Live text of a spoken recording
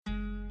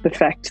the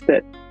fact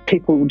that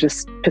people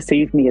just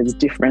perceive me as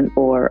different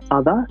or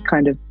other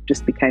kind of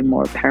just became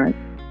more apparent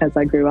as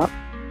I grew up.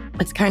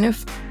 It's kind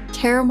of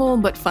terrible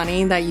but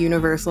funny, that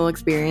universal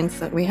experience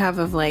that we have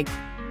of like,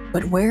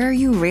 but where are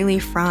you really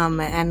from?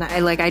 And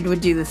I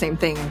would do the same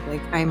thing.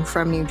 Like, I'm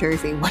from New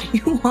Jersey. What do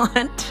you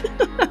want?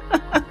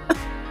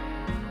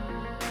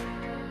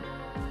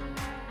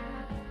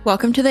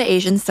 Welcome to the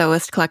Asian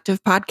Sewist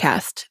Collective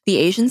podcast. The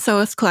Asian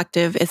Sewist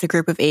Collective is a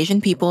group of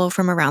Asian people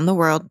from around the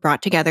world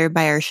brought together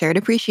by our shared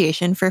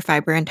appreciation for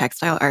fiber and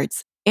textile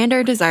arts and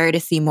our desire to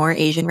see more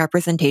Asian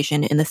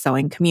representation in the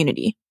sewing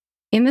community.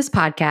 In this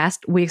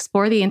podcast, we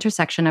explore the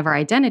intersection of our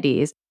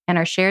identities and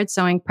our shared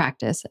sewing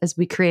practice as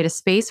we create a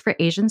space for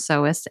Asian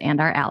sewists and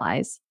our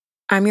allies.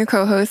 I'm your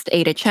co-host,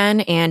 Ada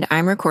Chen, and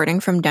I'm recording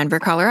from Denver,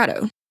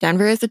 Colorado.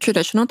 Denver is the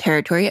traditional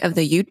territory of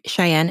the Ute,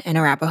 Cheyenne, and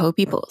Arapaho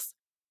peoples.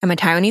 I'm a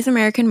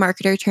Taiwanese-American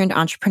marketer turned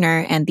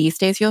entrepreneur, and these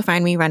days you'll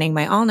find me running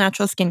my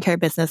all-natural skincare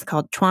business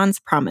called Chuan's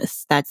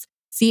Promise. That's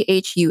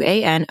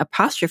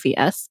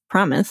CHUAN''S,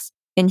 Promise,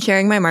 and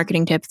sharing my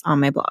marketing tips on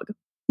my blog.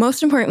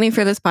 Most importantly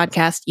for this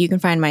podcast, you can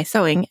find my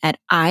sewing at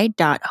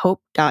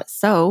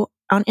i.hope.sew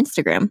on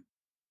Instagram.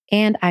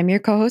 And I'm your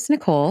co-host,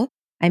 Nicole.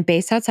 I'm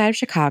based outside of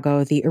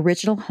Chicago, the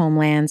original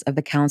homelands of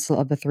the Council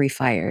of the Three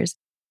Fires,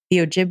 the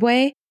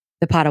Ojibwe,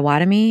 the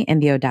Potawatomi,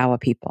 and the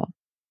Odawa people.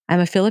 I'm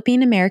a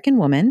Philippine-American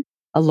woman,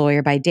 a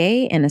lawyer by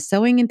day, and a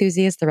sewing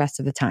enthusiast the rest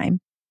of the time.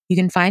 You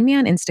can find me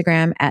on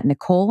Instagram at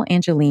Nicole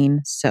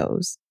Angeline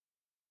Sews.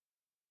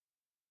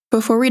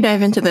 Before we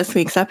dive into this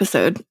week's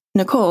episode,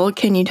 Nicole,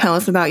 can you tell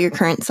us about your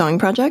current sewing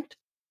project?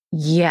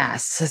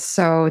 Yes.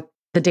 So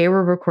the day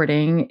we're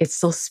recording, it's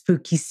still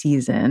spooky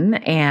season,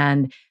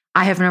 and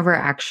I have never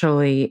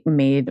actually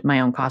made my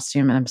own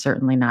costume, and I'm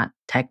certainly not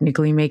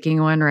technically making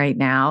one right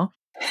now,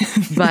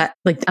 but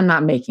I'm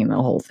not making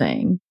the whole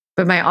thing.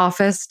 But my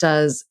office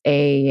does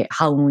a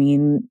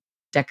Halloween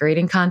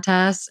decorating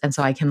contest, and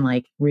so I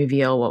can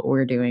reveal what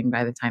we're doing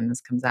by the time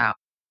this comes out.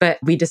 But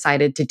we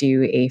decided to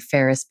do a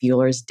Ferris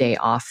Bueller's Day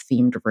Off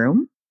themed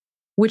room,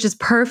 which is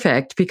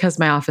perfect because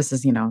my office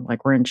is,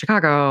 we're in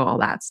Chicago, all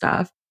that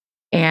stuff.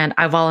 And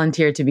I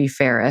volunteered to be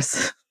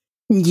Ferris.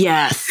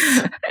 Yes.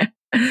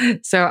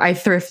 So I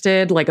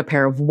thrifted a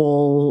pair of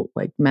wool,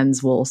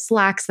 men's wool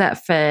slacks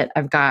that fit.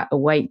 I've got a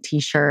white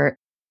t-shirt.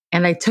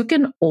 And I took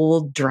an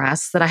old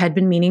dress that I had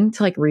been meaning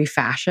to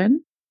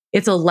refashion.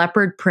 It's a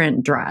leopard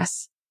print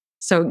dress.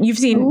 So you've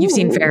seen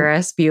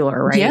Ferris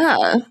Bueller, right?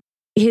 Yeah.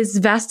 His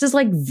vest is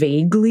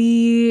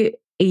vaguely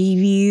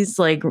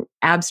 80s,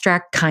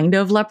 abstract kind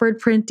of leopard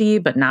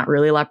printy, but not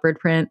really leopard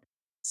print.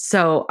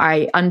 So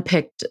I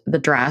unpicked the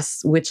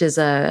dress, which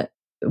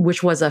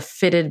was a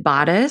fitted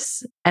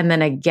bodice and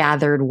then a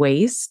gathered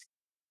waist.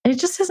 And it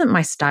just isn't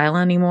my style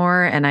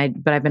anymore.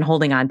 But I've been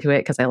holding on to it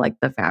because I like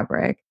the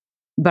fabric.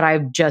 But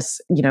I've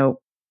just,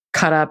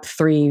 cut up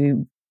 3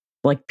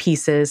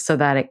 pieces so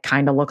that it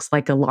kind of looks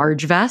like a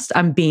large vest.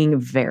 I'm being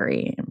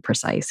very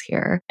precise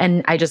here.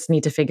 And I just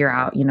need to figure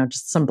out,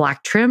 just some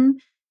black trim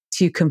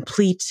to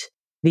complete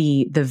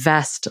the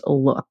vest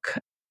look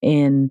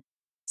in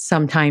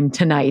sometime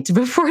tonight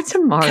before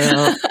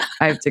tomorrow.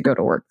 I have to go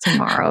to work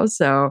tomorrow.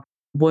 So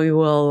we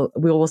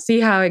will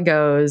see how it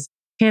goes.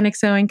 Panic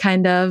sewing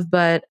kind of,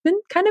 but been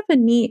kind of a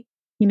neat,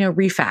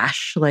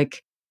 refash,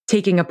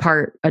 taking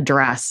apart a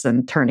dress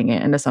and turning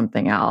it into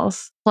something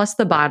else. Plus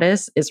the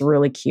bodice is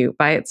really cute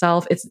by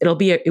itself.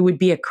 It would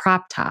be a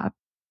crop top,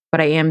 but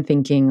I am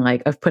thinking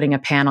of putting a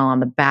panel on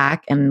the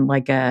back and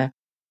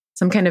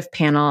some kind of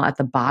panel at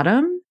the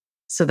bottom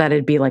so that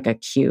it'd be a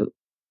cute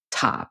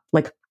top.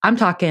 I'm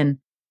talking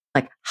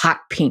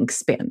hot pink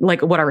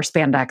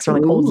spandex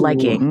or old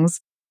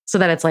leggings so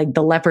that it's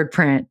the leopard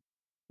print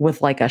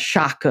with a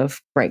shock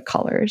of bright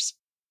colors.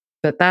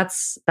 But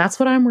that's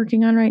what I'm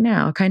working on right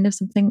now. Kind of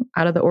something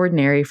out of the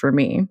ordinary for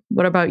me.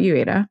 What about you,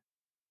 Ada?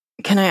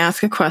 Can I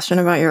ask a question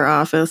about your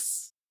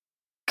office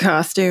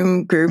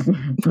costume group?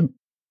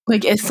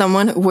 Is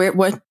someone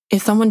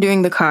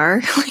doing the car?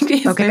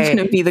 Is there going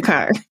to be the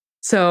car?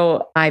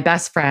 So my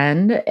best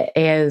friend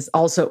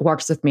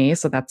works with me.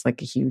 So that's a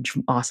huge,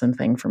 awesome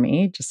thing for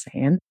me. Just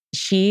saying.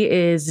 She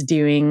is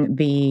doing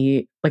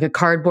a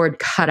cardboard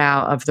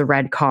cutout of the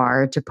red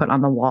car to put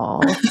on the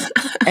wall.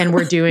 And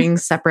we're doing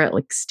separate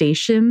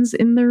stations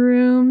in the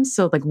room.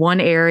 So one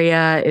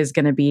area is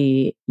going to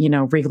be,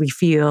 Wrigley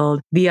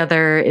Field. The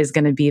other is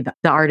going to be the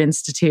Art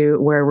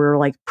Institute where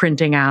we're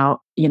printing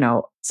out,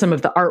 some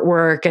of the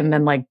artwork and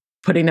then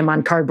putting them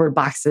on cardboard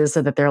boxes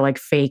so that they're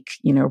fake,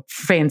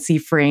 fancy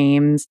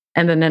frames.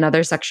 And then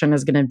another section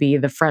is going to be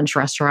the French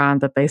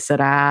restaurant that they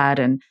sit at.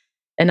 And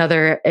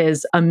another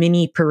is a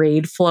mini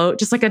parade float,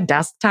 just a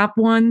desktop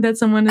one that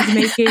someone is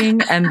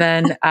making. And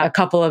then a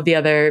couple of the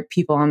other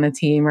people on the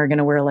team are going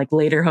to wear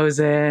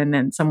lederhosen,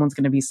 and someone's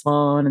going to be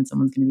Sloan and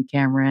someone's going to be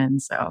Cameron.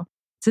 So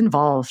it's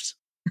involved.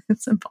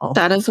 It's involved.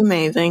 That is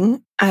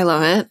amazing. I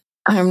love it.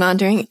 I'm not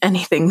doing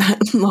anything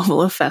that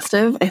level of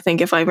festive. I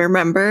think if I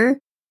remember,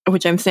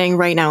 which I'm saying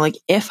right now,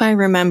 if I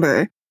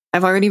remember,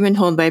 I've already been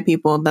told by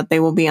people that they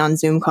will be on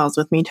Zoom calls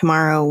with me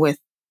tomorrow with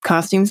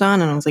costumes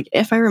on. And I was like,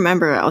 if I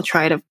remember, I'll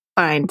try to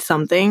find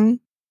something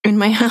in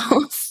my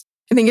house.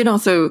 I think it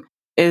also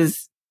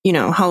is,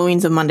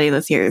 Halloween's a Monday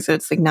this year. So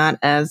it's like not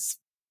as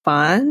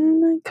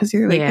fun because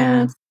you're like,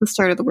 it's the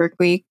start of the work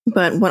week.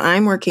 But what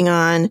I'm working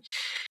on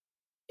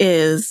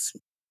is,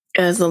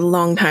 as the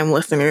longtime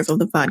listeners of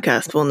the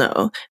podcast will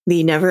know,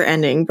 the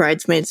never-ending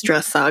bridesmaids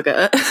dress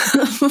saga.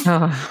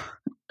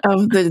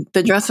 Of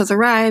the dress has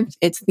arrived.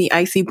 It's the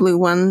icy blue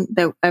one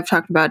that I've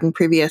talked about in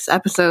previous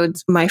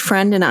episodes. My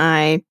friend and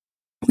I,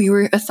 we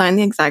were assigned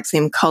the exact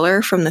same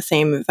color from the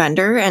same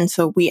vendor. And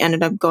so we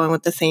ended up going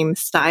with the same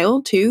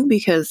style too,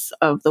 because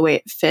of the way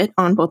it fit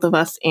on both of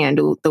us and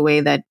the way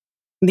that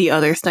the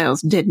other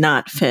styles did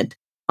not fit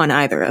on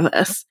either of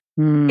us.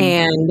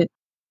 And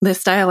the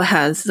style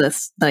has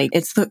this, like,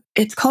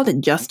 it's called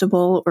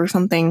adjustable or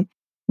something,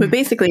 but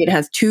basically it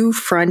has two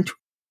front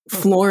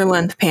floor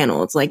length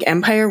panels, like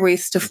empire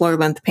waist to floor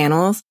length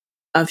panels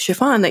of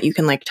chiffon that you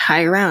can like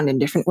tie around in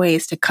different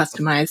ways to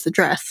customize the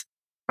dress.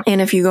 And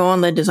if you go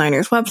on the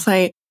designer's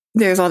website,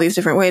 there's all these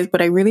different ways,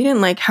 but I really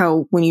didn't like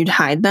how when you'd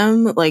hide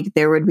them, like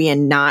there would be a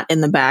knot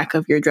in the back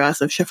of your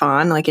dress of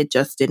chiffon. Like it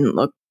just didn't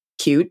look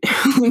cute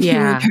when you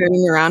were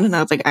turning around. And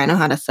I was like, I know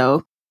how to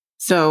sew.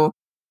 So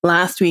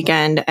last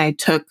weekend, I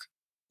took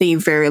the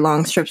very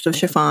long strips of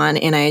chiffon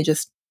and I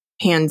just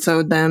hand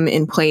sewed them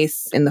in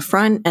place in the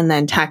front and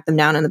then tacked them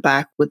down in the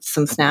back with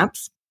some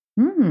snaps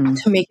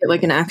to make it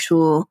like an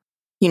actual,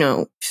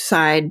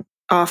 side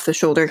off the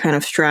shoulder kind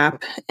of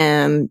strap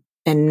and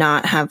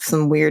not have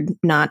some weird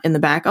knot in the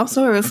back.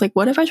 Also, I was like,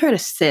 what if I try to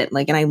sit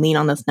and I lean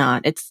on this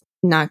knot? It's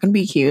not going to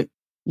be cute.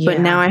 Yeah.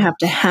 But now I have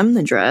to hem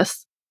the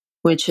dress,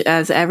 which,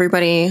 as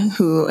everybody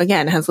who,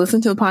 again, has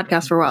listened to the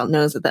podcast for a while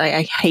knows that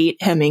I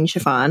hate hemming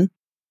chiffon,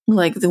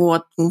 like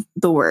the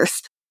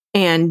worst.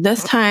 And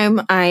this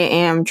time I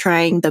am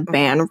trying the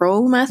band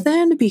roll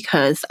method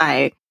because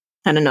I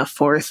had enough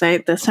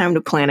foresight this time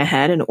to plan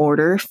ahead and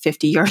order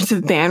 50 yards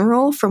of band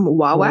roll from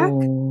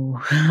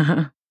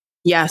Wawak.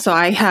 Yeah, so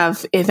I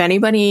have, if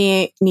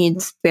anybody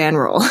needs band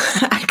roll,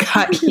 I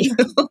got you.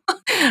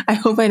 I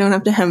hope I don't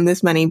have to hem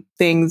this many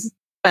things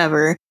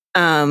ever.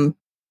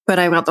 But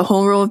I've got the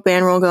whole roll of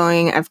band roll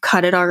going. I've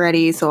cut it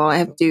already, so all I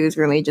have to do is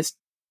really just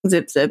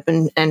zip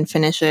and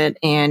finish it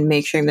and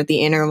make sure that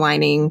the inner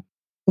lining,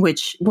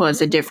 which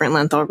was a different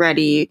length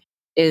already,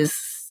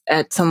 is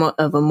at somewhat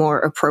of a more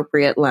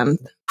appropriate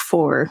length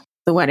for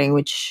the wedding,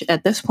 which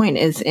at this point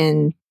is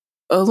in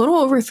a little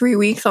over 3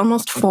 weeks,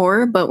 almost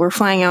 4, but we're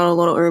flying out a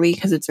little early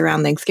because it's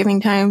around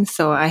Thanksgiving time.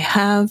 So I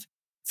have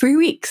 3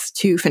 weeks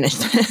to finish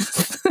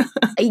this.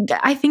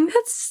 I think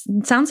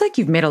sounds like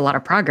you've made a lot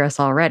of progress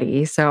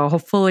already. So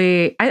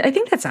hopefully, I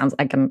think that sounds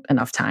like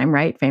enough time,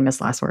 right?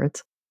 Famous last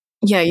words.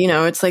 Yeah,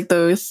 it's like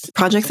those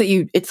projects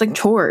that it's like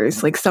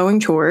chores, like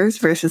sewing chores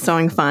versus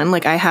sewing fun.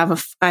 Like I have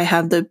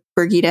the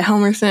Birgitta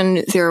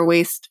Helmerson zero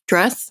waist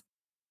dress.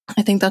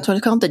 I think that's what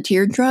it's called, the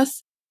tiered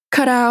dress,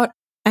 cut out.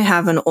 I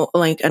have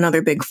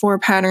another big 4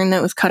 pattern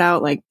that was cut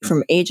out like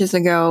from ages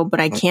ago,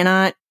 but I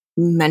cannot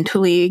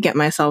mentally get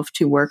myself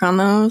to work on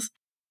those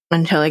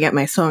until I get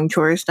my sewing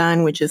chores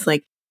done, which is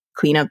like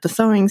clean up the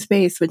sewing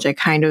space, which I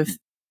kind of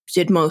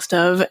did most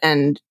of,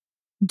 and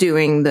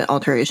doing the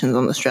alterations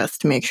on this dress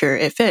to make sure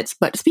it fits.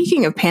 But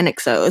speaking of panic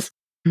sews,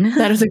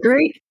 that is a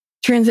great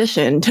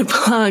transition to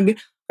plug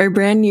our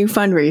brand new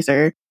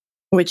fundraiser,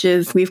 which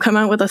is we've come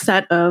out with a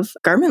set of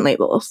garment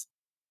labels.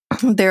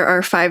 There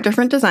are 5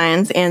 different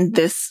designs, and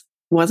this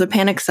was a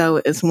panic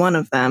sew is one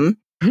of them.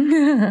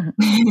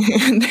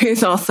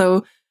 There's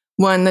also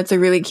one that's a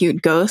really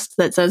cute ghost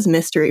that says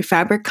mystery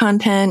fabric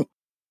content,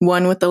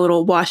 one with the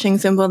little washing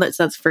symbol that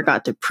says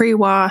forgot to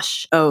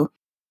pre-wash. Oh,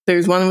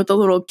 there's one with the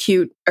little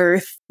cute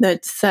earth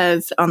that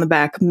says on the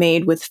back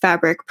made with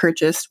fabric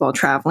purchased while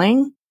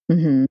traveling.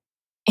 Mm-hmm.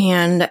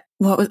 And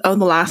the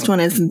last one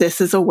is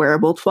this is a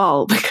wearable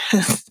toile,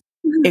 because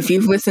if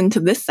you've listened to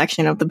this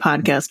section of the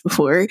podcast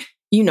before,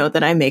 you know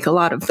that I make a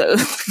lot of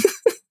those.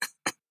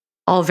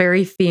 All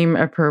very theme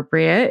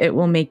appropriate. It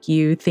will make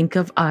you think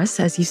of us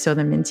as you sew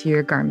them into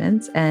your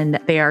garments, and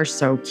they are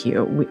so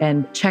cute.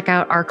 And check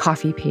out our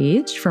coffee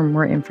page for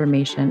more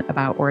information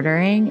about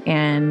ordering,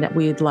 and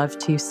we'd love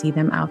to see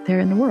them out there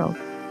in the world.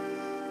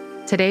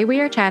 Today we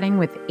are chatting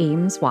with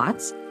Ames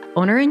Watts,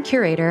 owner and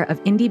curator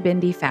of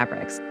BINDY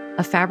Fabrics,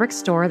 a fabric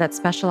store that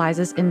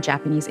specializes in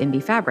Japanese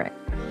indie fabric.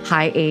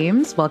 Hi,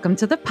 Ames. Welcome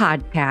to the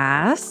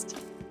podcast.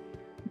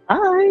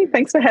 Hi,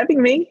 thanks for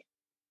having me.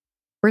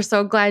 We're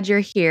so glad you're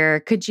here.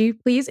 Could you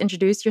please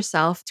introduce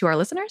yourself to our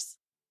listeners?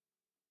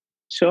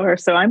 Sure.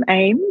 So I'm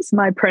Ames.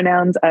 My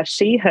pronouns are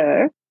she,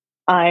 her.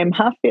 I'm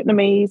half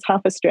Vietnamese,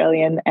 half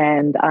Australian,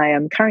 and I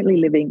am currently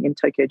living in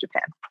Tokyo,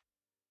 Japan.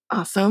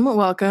 Awesome.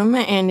 Welcome.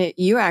 And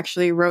you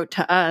actually wrote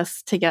to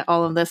us to get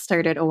all of this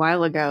started a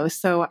while ago.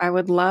 So I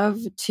would love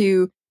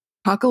to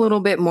talk a little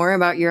bit more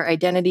about your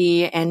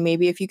identity, and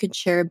maybe if you could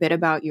share a bit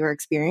about your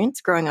experience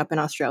growing up in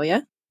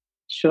Australia.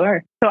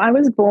 Sure. So I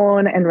was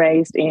born and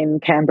raised in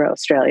Canberra,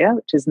 Australia,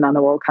 which is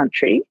Ngunnawal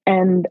country.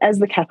 And as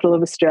the capital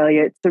of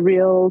Australia, it's a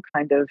real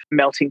kind of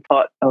melting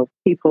pot of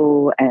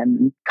people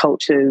and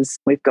cultures.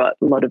 We've got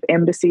a lot of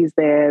embassies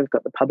there. We've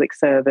got the public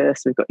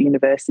service. We've got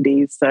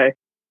universities. So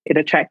it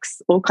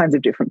attracts all kinds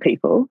of different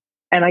people.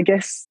 And I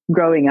guess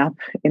growing up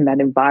in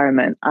that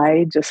environment,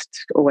 I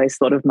just always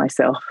thought of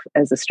myself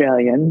as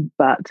Australian,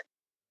 but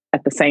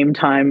at the same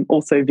time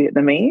also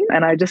Vietnamese.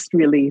 And I just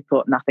really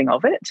thought nothing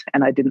of it.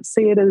 And I didn't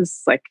see it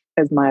as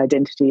my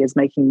identity as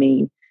making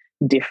me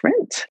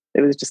different.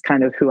 It was just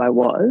kind of who I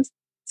was.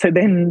 So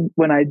then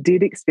when I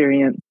did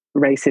experience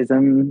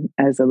racism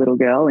as a little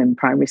girl in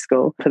primary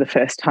school for the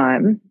first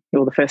time,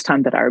 or the first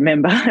time that I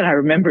remember, and I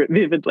remember it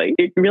vividly,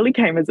 it really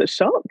came as a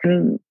shock.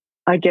 And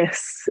I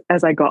guess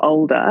as I got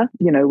older,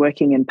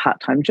 working in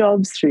part-time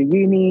jobs through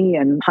uni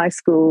and high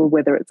school,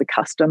 whether it's a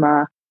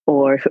customer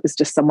or if it was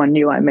just someone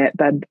new I met,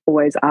 they'd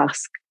always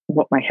ask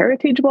what my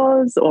heritage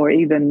was or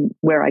even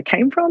where I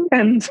came from.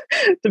 And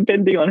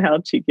depending on how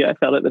cheeky I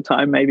felt at the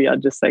time, maybe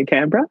I'd just say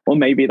Canberra, or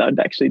maybe I'd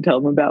actually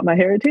tell them about my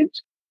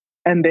heritage.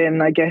 And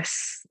then I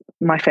guess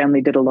my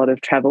family did a lot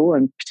of travel,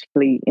 and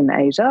particularly in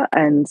Asia.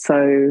 And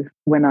so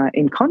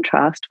in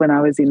contrast, when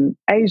I was in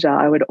Asia,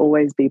 I would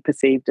always be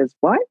perceived as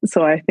white.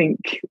 So I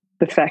think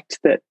the fact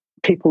that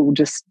people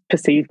just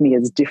perceived me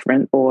as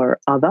different or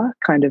other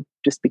kind of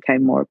just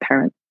became more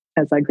apparent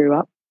as I grew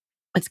up.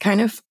 It's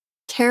kind of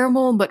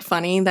terrible but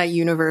funny, that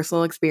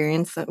universal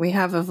experience that we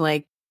have of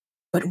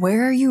but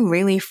where are you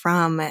really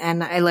from?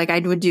 And I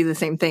would do the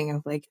same thing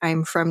of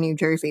I'm from New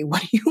Jersey.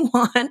 What do you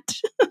want?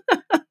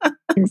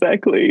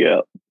 Exactly.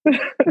 Yeah.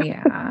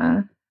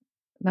 Yeah.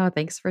 No,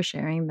 thanks for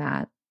sharing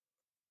that.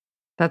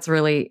 That's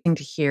really interesting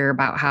to hear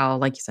about how,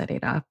 like you said,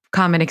 Ada,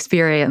 common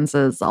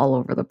experiences all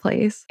over the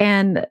place.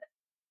 And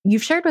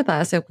you've shared with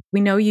us, so we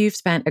know you've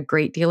spent a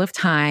great deal of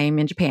time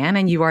in Japan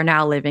and you are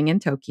now living in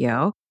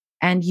Tokyo.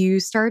 And you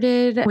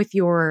started with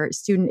your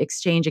student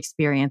exchange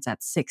experience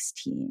at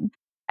 16.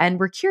 And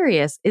we're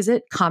curious, is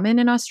it common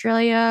in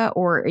Australia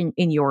or in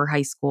your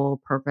high school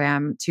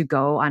program to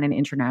go on an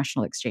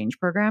international exchange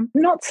program?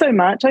 Not so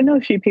much. I know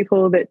a few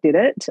people that did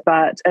it,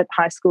 but at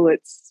high school,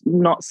 it's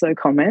not so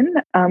common.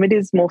 It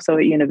is more so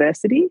at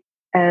university.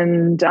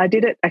 And I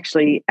did it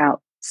actually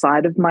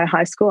outside of my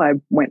high school. I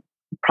went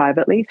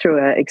privately through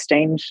an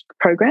exchange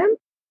program.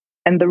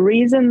 And the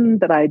reason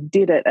that I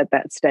did it at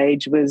that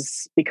stage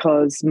was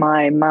because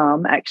my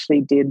mum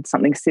actually did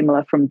something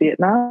similar from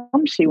Vietnam.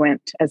 She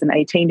went as an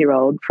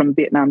 18-year-old from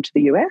Vietnam to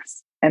the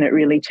US, and it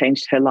really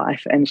changed her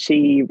life. And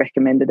she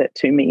recommended it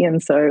to me.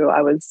 And so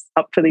I was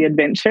up for the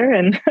adventure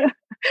and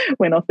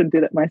went off and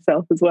did it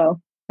myself as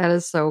well. That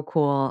is so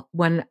cool.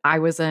 When I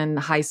was in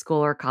high school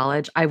or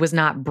college, I was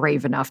not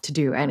brave enough to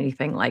do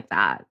anything like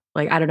that.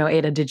 I don't know,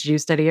 Ada, did you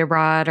study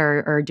abroad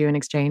or do an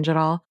exchange at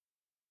all?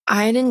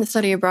 I didn't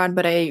study abroad,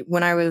 but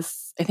when I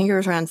think it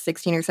was around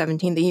 16 or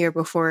 17, the year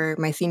before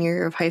my senior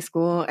year of high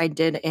school, I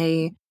did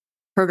a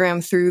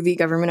program through the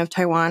government of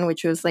Taiwan,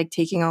 which was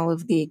taking all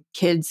of the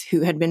kids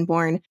who had been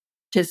born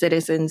to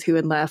citizens who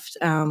had left.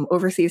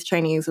 Overseas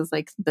Chinese was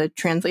the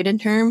translated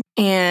term.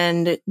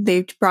 And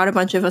they brought a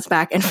bunch of us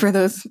back. And for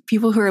those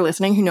people who are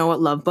listening who know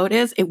what Love Boat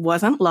is, it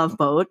wasn't Love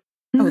Boat.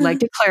 I would like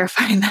to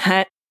clarify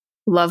that.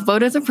 Love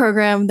Boat is a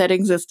program that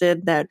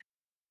existed that,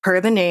 per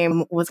the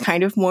name, was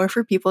kind of more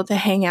for people to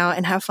hang out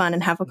and have fun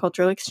and have a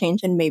cultural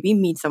exchange and maybe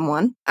meet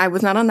someone. I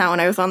was not on that one.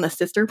 I was on the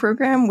sister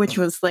program, which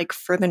was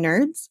for the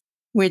nerds,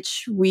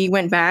 which we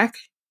went back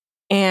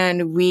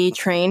and we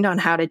trained on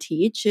how to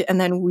teach. And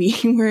then we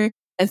were,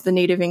 as the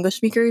native English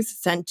speakers,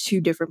 sent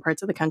to different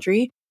parts of the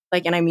country,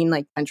 and I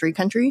mean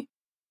country,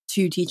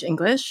 to teach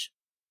English.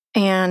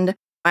 And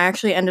I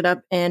actually ended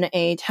up in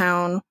a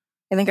town,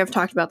 I think I've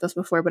talked about this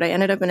before, but I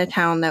ended up in a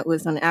town that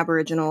was an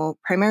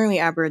primarily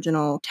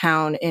Aboriginal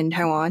town in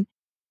Taiwan.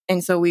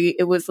 And so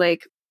it was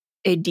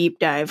a deep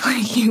dive.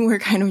 You were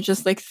kind of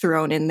just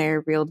thrown in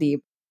there real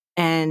deep.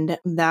 And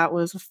that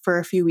was for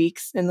a few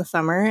weeks in the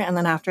summer. And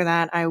then after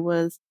that, I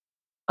was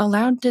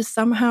allowed to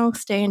somehow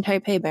stay in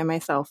Taipei by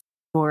myself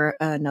for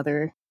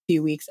another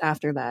few weeks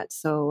after that.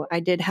 So I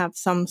did have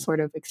some sort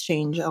of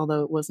exchange,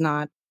 although it was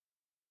not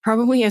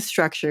probably as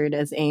structured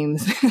as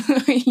Ames,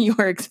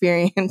 your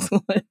experience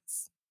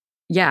was.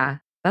 Yeah,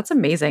 that's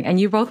amazing. And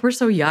you both were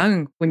so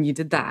young when you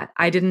did that.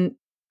 I didn't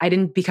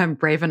become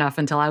brave enough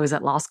until I was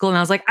at law school, and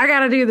I was like, I got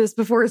to do this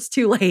before it's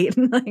too late.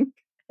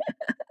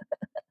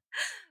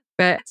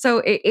 But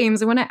so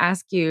Ames, I want to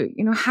ask you,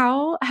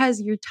 how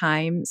has your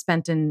time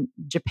spent in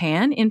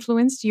Japan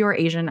influenced your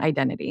Asian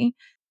identity?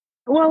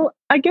 Well,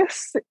 I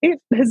guess it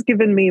has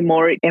given me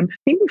more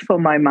empathy for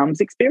my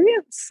mum's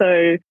experience.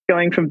 So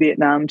going from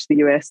Vietnam to the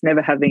US,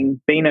 never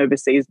having been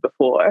overseas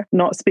before,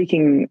 not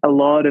speaking a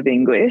lot of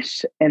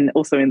English, and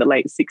also in the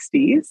late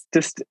 60s,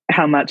 just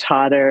how much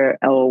harder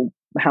or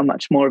how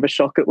much more of a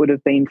shock it would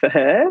have been for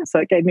her. So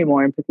it gave me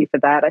more empathy for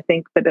that, I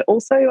think. But it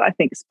also, I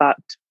think,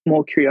 sparked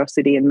more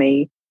curiosity in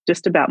me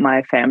just about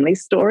my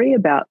family's story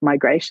about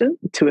migration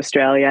to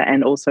Australia,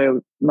 and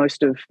also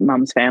most of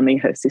Mum's family,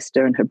 her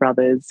sister and her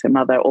brothers, her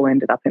mother, all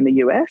ended up in the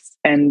US.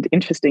 And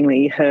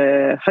interestingly,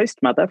 her host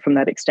mother from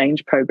that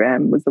exchange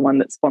program was the one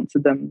that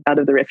sponsored them out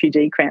of the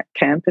refugee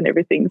camp and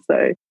everything.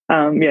 So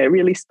it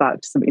really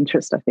sparked some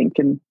interest, I think,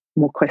 and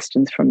more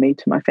questions from me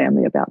to my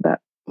family about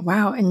that.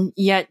 Wow. And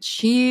yet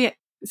she's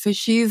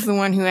the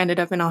one who ended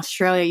up in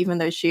Australia, even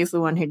though she's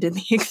the one who did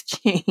the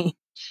exchange.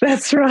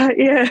 That's right,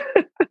 yeah.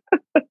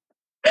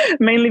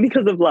 Mainly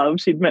because of love.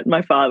 She'd met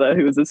my father,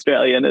 who was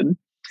Australian, and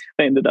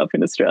they ended up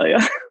in Australia.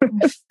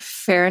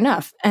 Fair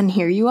enough. And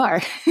here you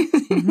are.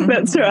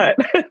 That's right.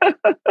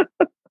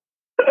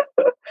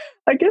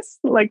 I guess,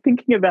 like,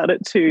 thinking about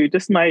it too,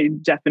 just my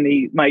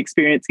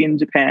experience in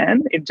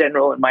Japan in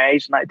general and my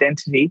Asian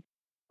identity,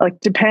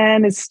 like,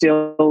 Japan is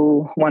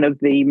still one of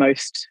the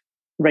most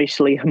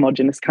racially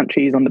homogenous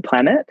countries on the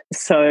planet.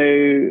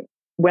 So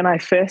when I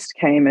first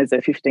came as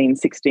a 15,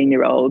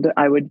 16-year-old,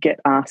 I would get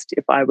asked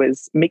if I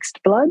was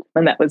mixed blood.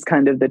 And that was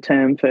kind of the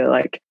term for,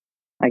 like,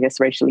 I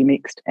guess, racially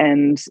mixed.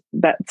 And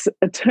that's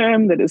a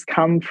term that has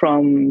come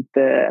from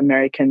the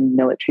American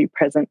military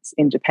presence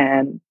in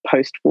Japan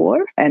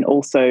post-war, and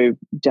also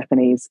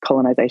Japanese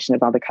colonization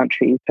of other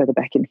countries further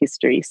back in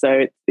history.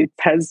 So it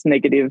has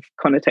negative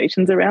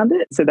connotations around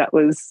it. So that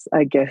was,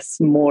 I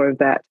guess, more of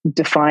that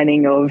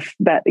defining of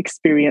that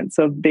experience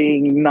of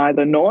being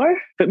neither nor.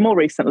 But more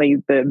recently,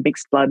 the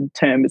mixed blood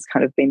term has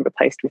kind of been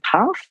replaced with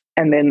half.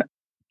 And then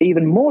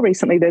even more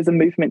recently, there's a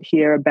movement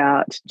here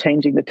about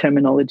changing the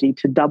terminology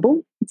to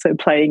double. So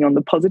playing on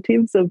the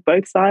positives of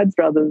both sides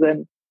rather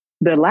than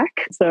the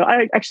lack. So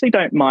I actually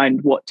don't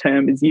mind what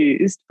term is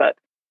used, but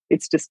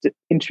it's just an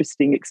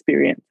interesting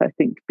experience, I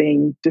think,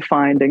 being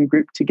defined and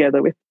grouped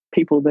together with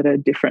people that are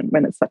different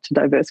when it's such a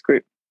diverse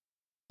group.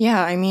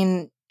 Yeah, I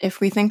mean, if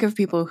we think of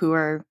people who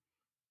are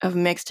of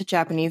mixed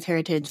Japanese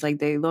heritage, like,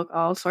 they look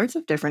all sorts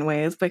of different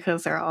ways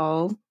because they're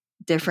all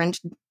different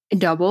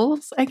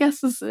doubles, I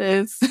guess,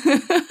 is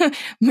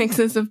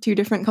mixes of two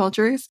different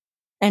cultures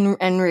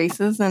and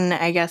races. And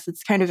I guess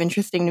it's kind of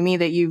interesting to me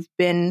that you've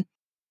been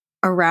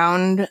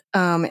around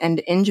and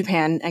in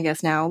Japan, I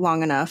guess, now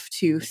long enough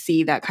to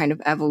see that kind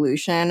of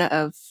evolution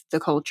of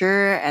the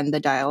culture and the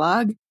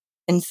dialogue.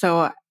 And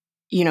so,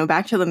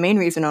 back to the main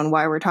reason on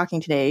why we're talking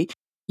today,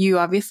 you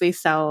obviously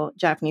sell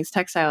Japanese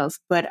textiles,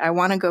 but I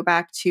want to go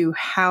back to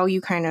how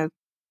you kind of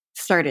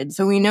started.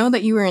 So we know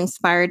that you were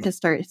inspired to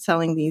start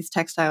selling these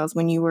textiles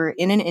when you were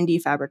in an INDY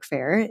fabric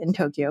fair in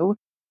Tokyo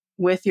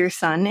with your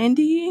son,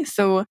 INDY.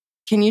 So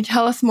can you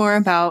tell us more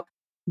about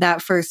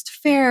that first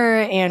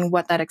fair and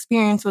what that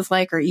experience was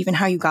like, or even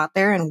how you got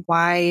there and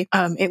why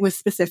it was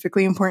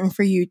specifically important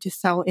for you to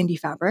sell INDY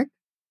fabric?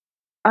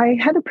 I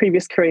had a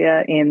previous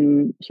career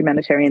in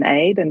humanitarian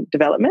aid and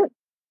development,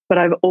 but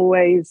I've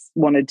always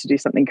wanted to do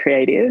something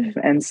creative.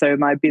 And so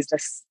my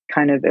business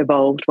kind of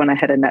evolved when I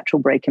had a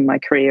natural break in my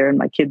career and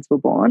my kids were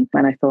born.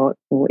 And I thought,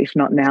 well, if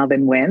not now,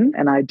 then when?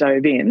 And I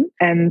dove in.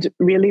 And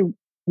really,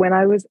 when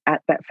I was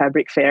at that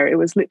fabric fair, it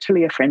was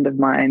literally a friend of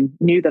mine,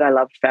 knew that I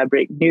loved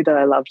fabric, knew that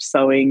I loved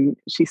sewing.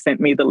 She sent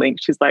me the link.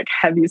 She's like,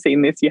 have you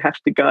seen this? You have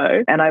to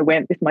go. And I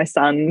went with my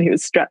son. He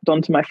was strapped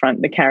onto my front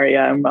in the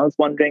carrier and I was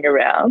wandering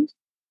around.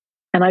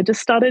 And I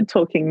just started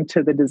talking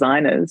to the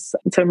designers.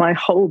 So my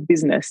whole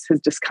business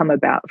has just come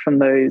about from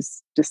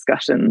those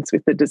discussions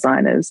with the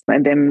designers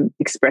and them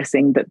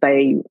expressing that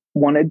they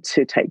wanted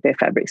to take their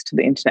fabrics to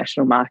the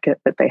international market,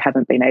 but they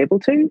haven't been able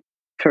to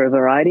for a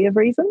variety of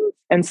reasons.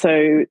 And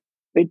so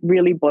it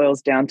really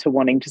boils down to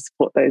wanting to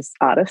support those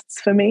artists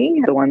for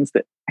me, the ones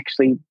that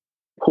actually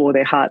pour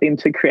their heart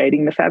into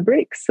creating the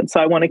fabrics. And so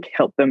I want to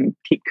help them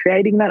keep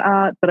creating that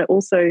art, but I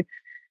also...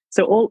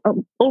 So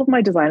all of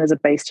my designers are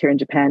based here in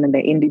Japan and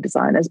they're INDY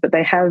designers, but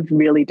they have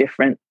really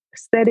different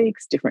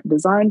aesthetics, different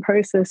design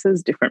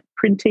processes, different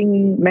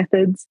printing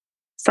methods.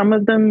 Some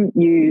of them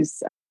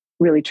use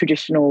really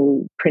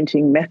traditional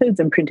printing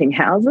methods and printing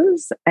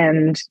houses.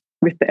 And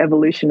with the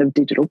evolution of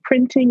digital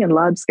printing and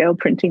large-scale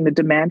printing, the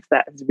demand for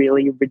that has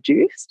really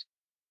reduced.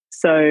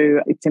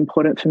 So it's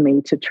important for me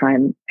to try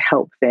and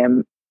help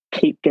them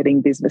keep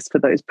getting business for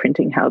those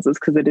printing houses,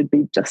 because it'd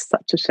be just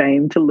such a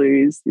shame to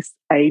lose this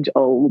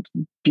age-old,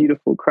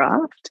 beautiful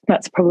craft.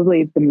 That's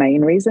probably the main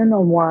reason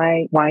on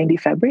why INDY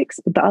fabrics.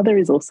 But the other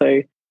is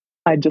also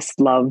I just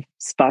love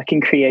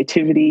sparking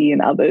creativity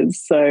in others.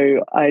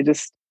 So I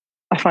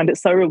find it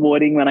so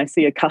rewarding when I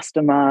see a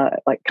customer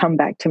like come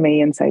back to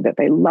me and say that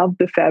they love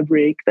the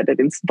fabric, that it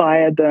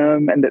inspired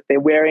them, and that they're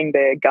wearing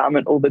their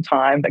garment all the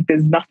time. Like,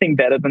 there's nothing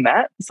better than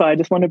that. So I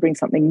just want to bring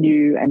something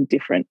new and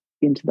different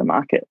into the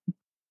market.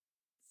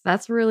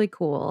 That's really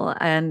cool.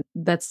 And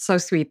that's so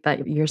sweet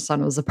that your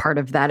son was a part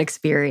of that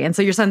experience.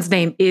 So your son's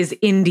name is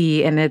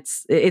INDY and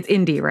it's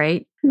INDY,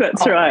 right?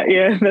 That's right.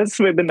 Yeah, that's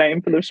where the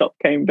name for the shop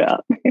came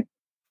about.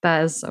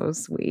 That is so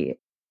sweet.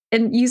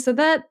 And you said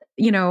that,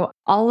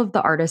 all of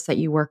the artists that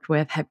you worked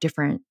with have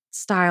different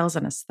styles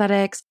and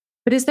aesthetics.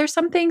 But is there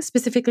something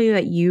specifically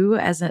that you,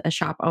 as a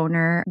shop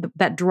owner,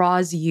 that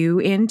draws you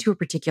into a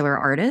particular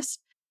artist?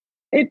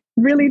 It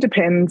really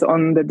depends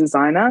on the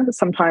designer.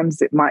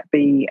 Sometimes it might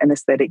be an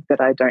aesthetic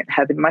that I don't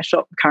have in my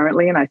shop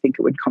currently, and I think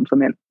it would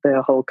complement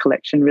the whole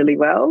collection really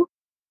well.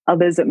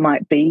 Others, it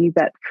might be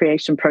that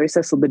creation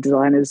process or the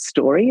designer's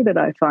story that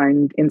I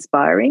find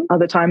inspiring.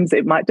 Other times,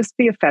 it might just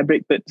be a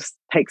fabric that just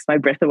takes my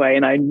breath away,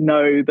 and I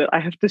know that I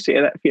have to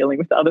share that feeling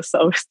with other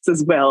sewists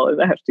as well,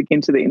 and I have to get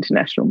into the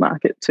international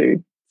market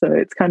too. So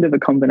it's kind of a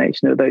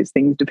combination of those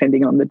things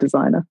depending on the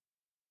designer.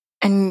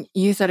 And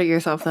you said it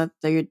yourself that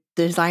the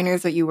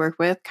designers that you work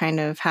with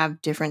kind of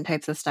have different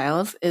types of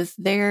styles. Is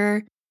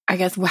there, I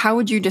guess, how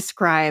would you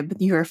describe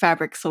your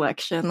fabric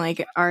selection?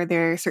 Like, are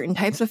there certain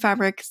types of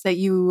fabrics that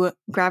you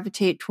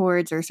gravitate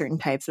towards or certain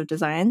types of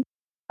design?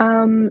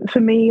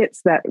 For me,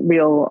 it's that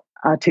real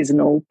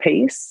artisanal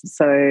piece.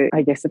 So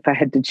I guess if I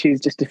had to choose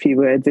just a few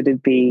words,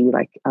 it'd be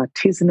like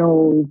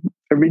artisanal,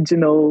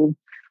 original,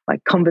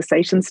 like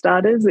conversation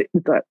starters.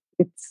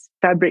 It's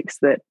fabrics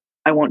that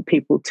I want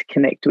people to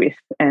connect with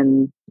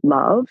and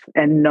love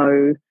and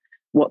know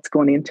what's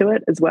gone into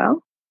it as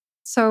well.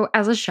 So,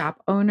 as a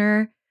shop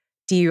owner,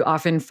 do you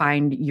often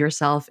find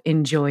yourself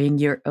enjoying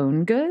your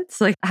own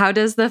goods? Like, how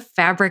does the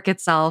fabric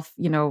itself,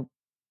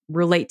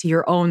 relate to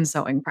your own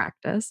sewing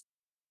practice?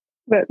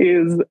 That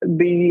is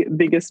the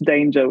biggest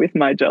danger with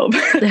my job.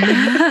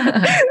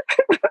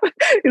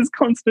 Is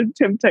constant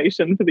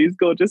temptation for these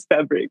gorgeous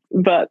fabrics.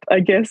 But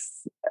I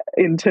guess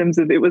in terms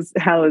of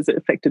how has it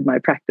affected my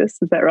practice?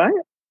 Is that right?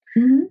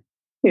 Mm-hmm.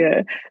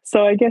 Yeah.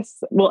 So I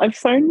guess, I've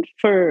sewn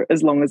for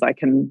as long as I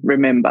can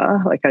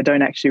remember. Like, I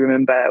don't actually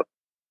remember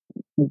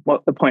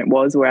what the point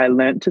was where I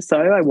learned to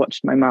sew. I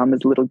watched my mum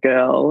as a little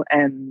girl,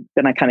 and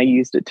then I kind of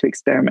used it to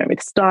experiment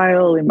with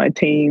style in my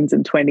teens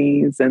and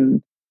 20s.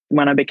 And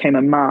when I became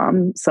a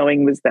mum,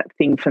 sewing was that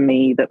thing for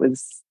me that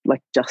was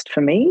like just for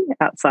me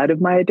outside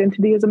of my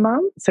identity as a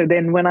mum. So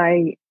then when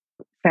I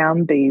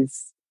found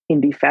these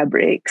INDY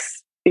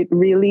fabrics, it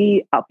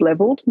really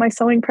up-leveled my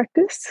sewing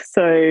practice.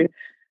 So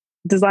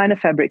designer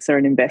fabrics are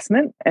an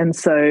investment. And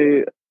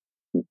so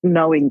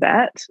knowing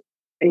that,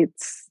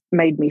 it's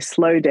made me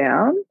slow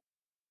down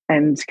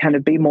and kind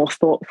of be more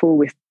thoughtful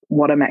with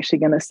what I'm actually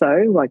going to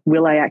sew. Like,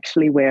 will I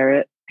actually wear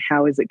it?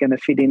 How is it going to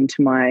fit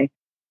into my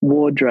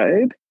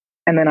wardrobe?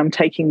 And then I'm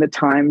taking the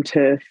time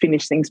to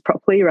finish things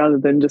properly rather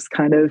than just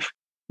kind of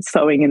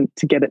sewing and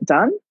to get it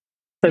done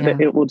so that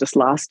it will just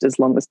last as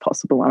long as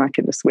possible and I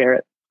can just wear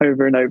it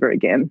over and over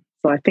again.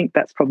 So I think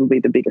that's probably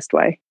the biggest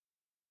way.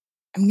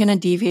 I'm going to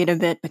deviate a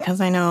bit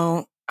because I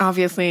know,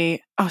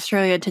 obviously,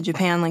 Australia to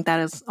Japan, like, that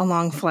is a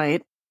long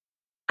flight.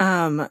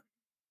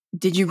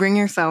 Did you bring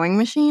your sewing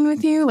machine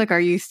with you? Like, are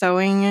you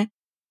sewing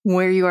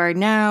where you are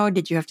now?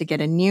 Did you have to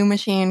get a new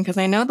machine? Because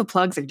I know the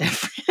plugs are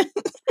different.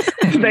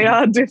 They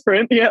are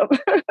different, yep.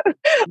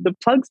 The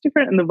plug's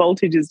different and the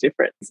voltage is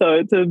different. So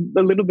it's a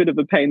little bit of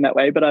a pain that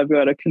way, but I've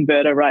got a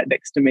converter right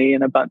next to me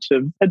and a bunch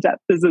of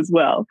adapters as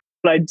well.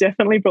 But I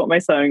definitely brought my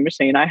sewing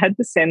machine. I had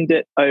to send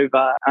it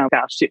over our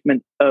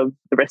shipment of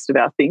the rest of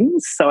our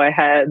things. So I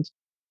had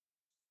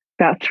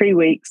about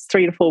 3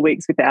 to 4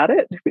 weeks without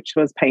it, which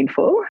was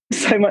painful.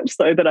 So much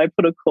so that I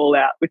put a call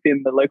out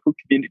within the local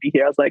community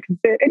here. I was like, is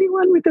there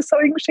anyone with a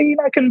sewing machine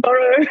I can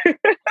borrow?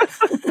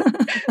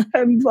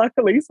 And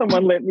luckily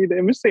someone lent me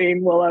their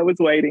machine while I was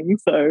waiting.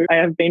 So I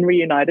have been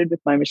reunited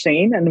with my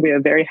machine and we are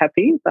very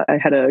happy, but I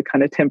had a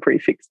kind of temporary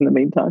fix in the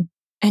meantime.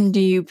 And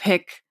do you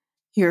pick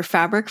your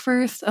fabric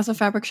first as a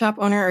fabric shop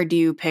owner, or do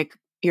you pick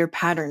your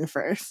pattern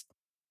first?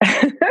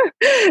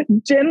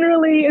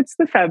 Generally, it's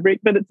the fabric,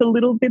 but it's a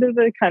little bit of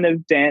a kind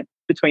of dance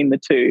between the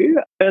two.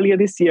 Earlier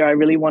this year, I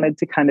really wanted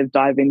to kind of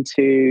dive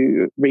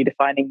into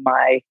redefining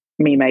my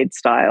me-made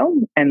style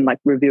and like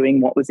reviewing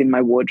what was in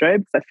my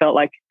wardrobe, because I felt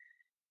like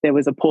there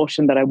was a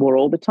portion that I wore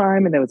all the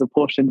time and there was a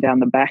portion down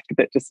the back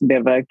that just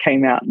never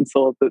came out and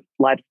saw the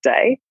light of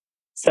day.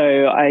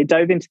 So I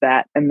dove into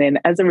that. And then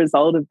as a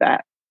result of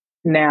that,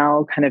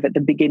 now kind of at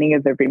the beginning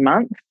of every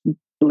month,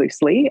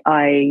 loosely,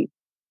 I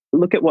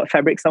look at what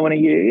fabrics I want to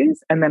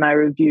use, and then I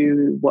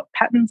review what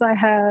patterns I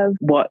have,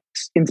 what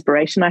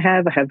inspiration I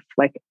have. I have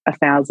like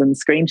 1,000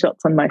 screenshots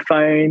on my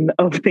phone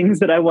of things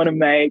that I want to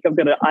make. I've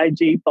got an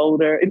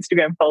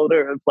Instagram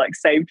folder of like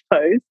saved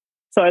posts.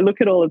 So I look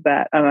at all of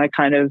that and I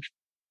kind of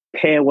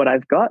pair what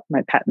I've got,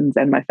 my patterns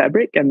and my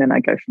fabric, and then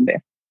I go from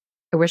there.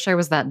 I wish I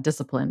was that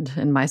disciplined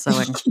in my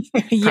sewing.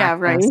 Yeah,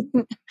 right.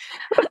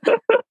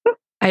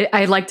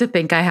 I like to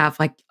think I have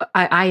like,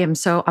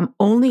 I'm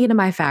only into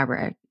my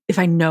fabric if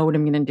I know what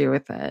I'm going to do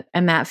with it.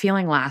 And that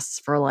feeling lasts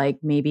for like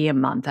maybe a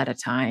month at a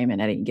time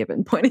and at any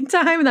given point in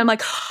time. And I'm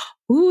like,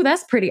 ooh,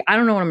 that's pretty. I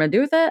don't know what I'm going to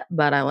do with it,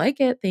 but I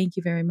like it. Thank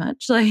you very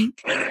much.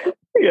 Like,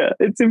 yeah,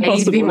 it's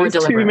impossible. To be more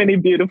There's too many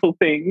beautiful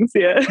things.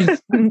 Yeah.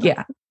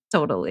 Yeah,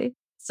 totally.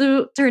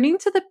 So turning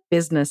to the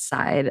business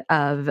side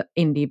of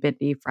INDY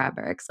BINDY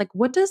fabrics, like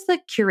what does the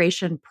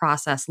curation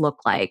process look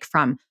like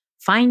from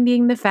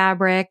finding the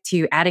fabric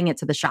to adding it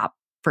to the shop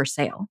for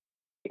sale?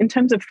 In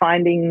terms of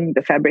finding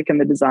the fabric and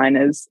the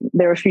designers,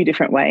 there are a few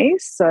different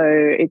ways. So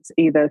it's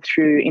either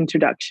through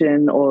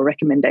introduction or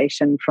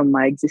recommendation from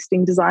my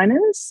existing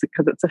designers,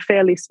 because it's a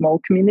fairly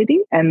small community.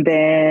 And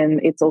then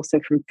it's also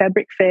from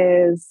fabric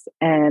fairs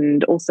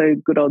and also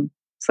good old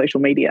social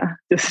media,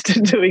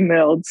 just doing the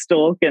old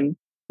stalk and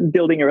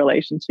building a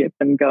relationship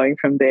and going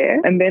from there.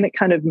 And then it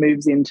kind of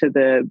moves into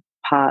the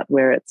part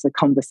where it's a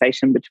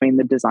conversation between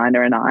the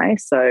designer and I.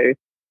 So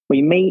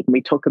we meet,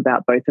 we talk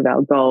about both of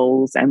our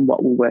goals and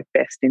what will work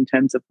best in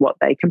terms of what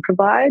they can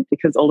provide,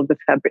 because all of the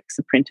fabrics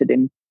are printed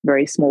in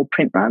very small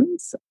print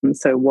runs. And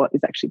so what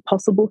is actually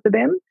possible for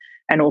them,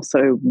 and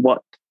also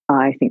what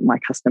I think my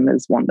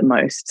customers want the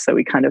most. So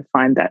we kind of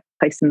find that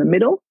place in the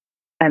middle.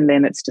 And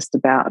then it's just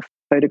about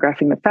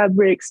photographing the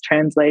fabrics,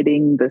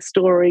 translating the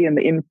story and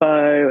the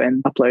info,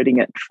 and uploading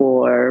it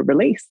for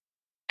release.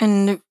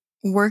 And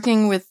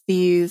working with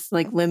these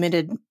like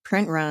limited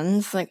print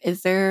runs, like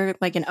is there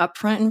like an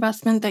upfront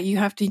investment that you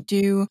have to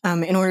do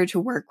in order to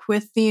work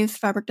with these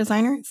fabric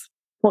designers?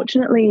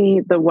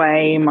 Fortunately, the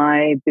way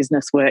my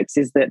business works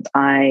is that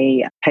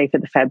I pay for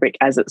the fabric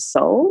as it's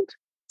sold.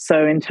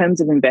 So in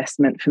terms of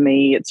investment, for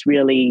me, it's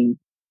really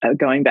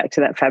going back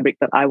to that fabric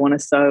that I want to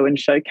sew and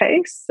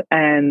showcase.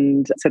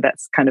 And so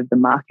that's kind of the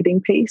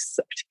marketing piece,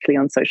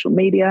 particularly on social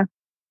media.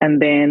 And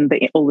then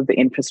all of the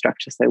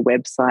infrastructure, so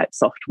website,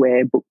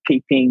 software,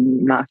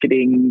 bookkeeping,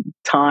 marketing,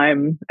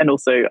 time, and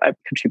also I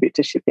contribute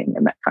to shipping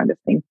and that kind of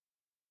thing.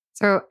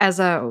 So as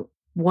a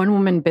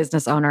one-woman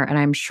business owner, and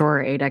I'm sure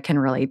Ada can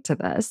relate to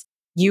this,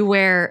 you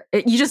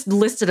just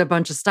listed a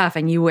bunch of stuff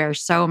and you wear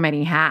so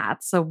many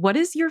hats. So what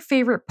is your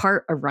favorite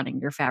part of running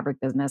your fabric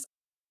business?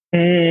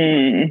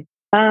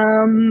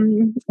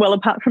 Well,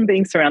 apart from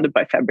being surrounded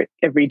by fabric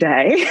every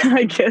day,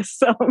 I guess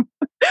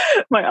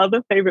my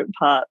other favorite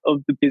part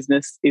of the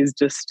business is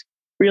just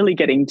really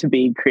getting to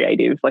be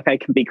creative. Like I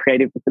can be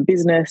creative with the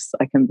business,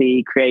 I can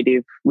be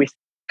creative with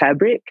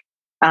fabric.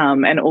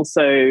 And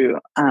also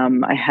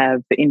I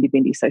have the INDY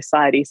BINDY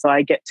Society. So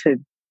I get to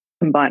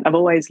combine, I've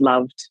always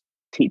loved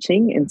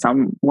teaching in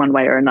one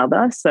way or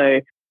another.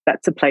 So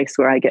that's a place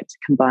where I get to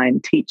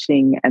combine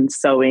teaching and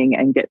sewing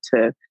and get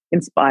to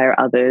inspire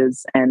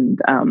others and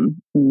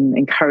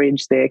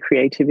encourage their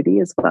creativity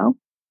as well.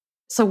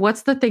 So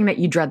what's the thing that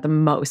you dread the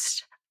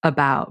most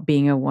about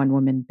being a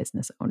one-woman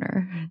business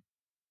owner?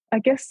 I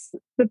guess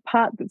the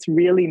part that's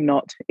really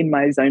not in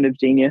my zone of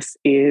genius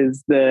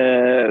is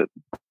the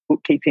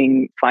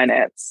bookkeeping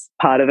finance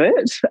part of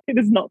it. It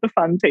is not the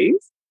fun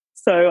piece.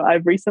 So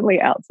I've recently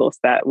outsourced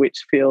that,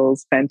 which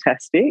feels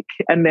fantastic.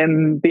 And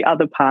then the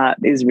other part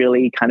is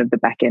really kind of the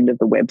back end of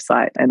the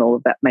website and all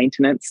of that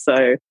maintenance.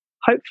 So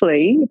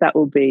hopefully that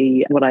will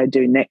be what I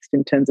do next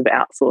in terms of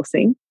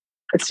outsourcing.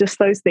 It's just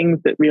those things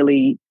that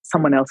really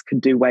someone else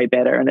could do way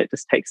better, and it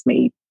just takes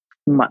me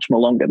much more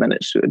longer than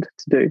it should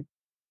to do.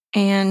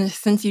 And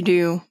since you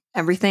do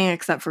everything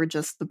except for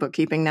just the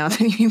bookkeeping now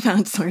that you've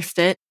outsourced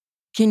it,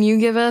 can you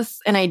give us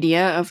an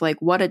idea of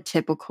like what a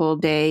typical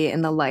day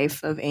in the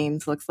life of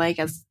Ames looks like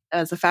as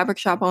a fabric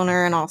shop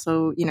owner, and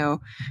also,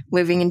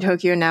 living in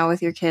Tokyo now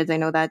with your kids? I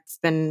know that's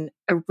been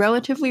a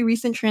relatively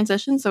recent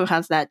transition. So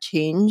has that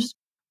changed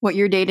what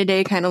your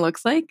day-to-day kind of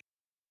looks like?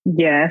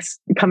 Yes,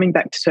 coming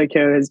back to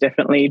Tokyo has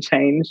definitely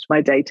changed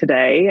my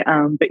day-to-day,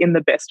 but in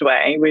the best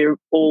way. We're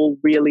all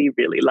really,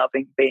 really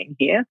loving being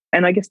here.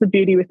 And I guess the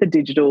beauty with the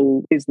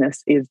digital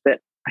business is that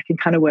I can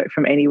kind of work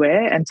from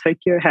anywhere, and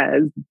Tokyo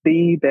has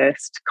the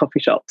best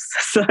coffee shops.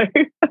 So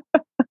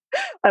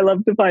I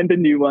love to find a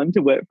new one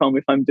to work from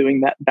if I'm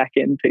doing that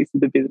back-end piece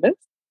of the business.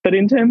 But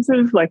in terms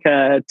of like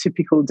a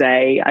typical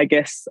day, I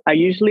guess I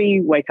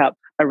usually wake up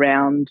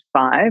around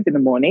 5 in the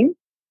morning,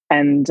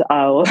 and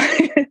I'll...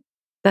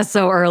 That's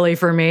so early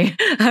for me.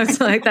 I was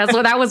like,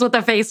 that was what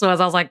the face was.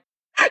 I was like,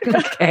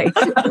 okay.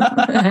 So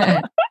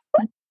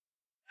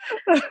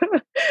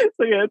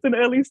yeah, it's an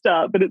early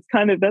start, but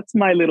that's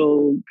my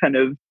little kind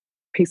of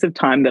piece of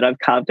time that I've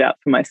carved out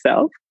for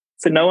myself.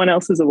 So no one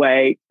else is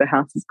awake. The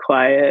house is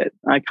quiet.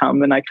 I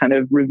come and I kind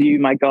of review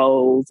my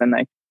goals and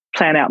I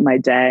plan out my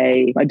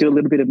day. I do a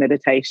little bit of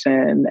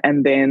meditation.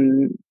 And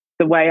then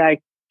the way I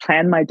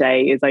plan my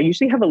day is I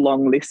usually have a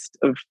long list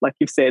of, like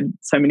you've said,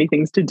 so many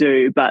things to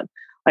do, but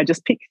I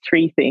just pick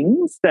 3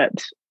 things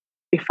that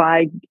if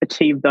I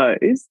achieve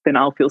those, then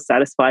I'll feel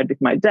satisfied with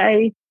my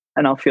day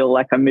and I'll feel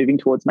like I'm moving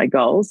towards my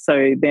goals.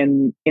 So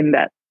then in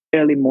that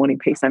early morning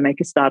piece, I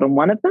make a start on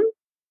one of them.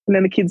 And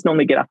then the kids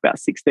normally get up about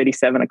 6:30,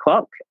 7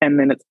 o'clock. And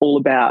then it's all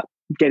about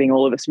getting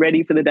all of us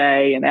ready for the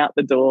day and out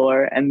the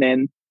door. And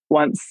then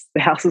once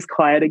the house is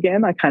quiet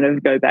again, I kind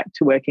of go back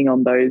to working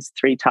on those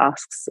 3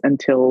 tasks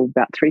until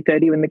about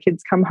 3:30 when the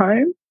kids come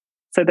home.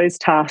 So those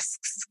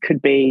tasks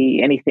could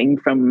be anything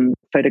from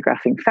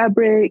photographing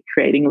fabric,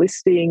 creating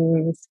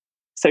listings,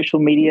 social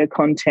media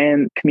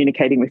content,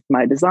 communicating with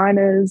my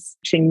designers,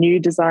 teaching new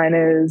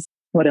designers.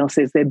 What else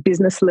is there?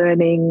 Business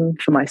learning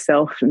for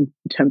myself in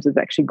terms of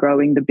actually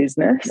growing the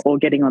business, or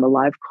getting on a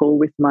live call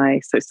with my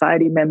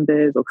society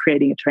members, or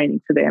creating a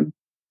training for them.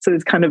 So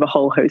there's kind of a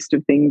whole host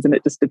of things, and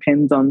it just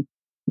depends on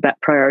that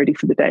priority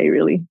for the day,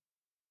 really.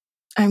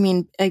 I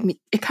mean,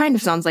 it kind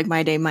of sounds like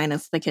my day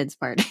minus the kids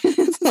part.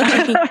 It's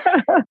like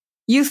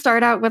you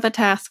start out with a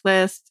task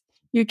list,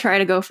 you try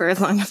to go for as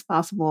long as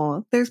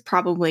possible. There's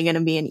probably going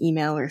to be an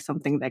email or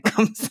something that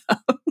comes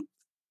up.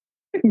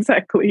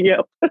 Exactly.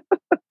 Yep.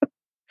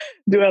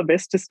 Do our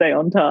best to stay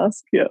on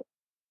task. Yep.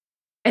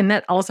 And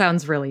that all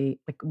sounds really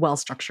like well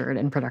structured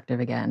and productive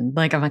again.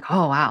 Like I'm like,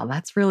 oh wow,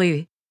 that's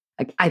really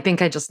like I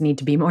think I just need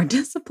to be more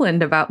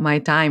disciplined about my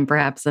time,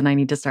 perhaps, and I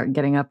need to start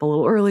getting up a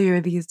little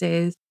earlier these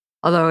days.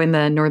 Although in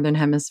the northern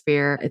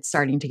hemisphere, it's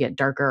starting to get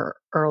darker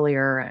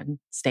earlier and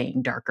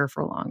staying darker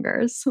for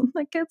longer. So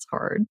like it's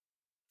hard.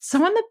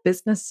 So on the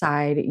business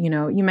side,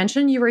 you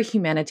mentioned you were a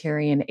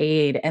humanitarian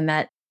aid, and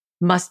that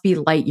must be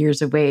light years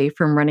away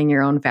from running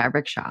your own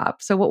fabric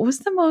shop. So what was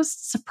the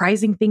most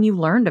surprising thing you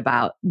learned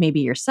about maybe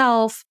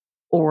yourself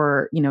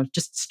or,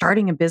 just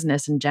starting a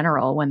business in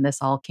general when this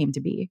all came to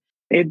be?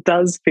 It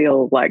does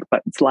feel like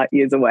it's light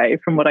years away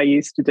from what I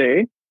used to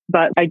do.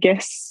 But I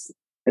guess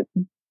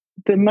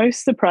the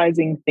most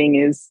surprising thing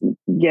is,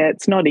 yeah,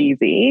 it's not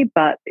easy,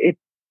 but it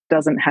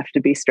doesn't have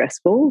to be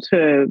stressful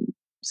to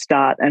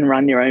start and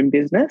run your own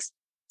business.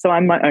 So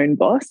I'm my own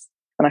boss,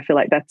 and I feel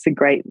like that's a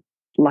great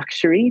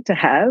luxury to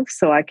have.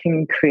 So I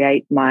can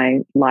create my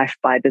life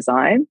by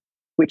design,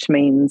 which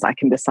means I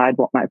can decide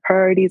what my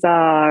priorities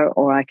are,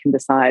 or I can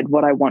decide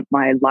what I want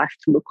my life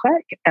to look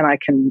like, and I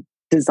can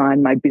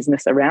design my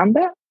business around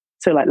that.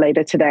 So like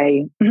later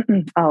today,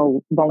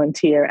 I'll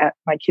volunteer at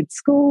my kids'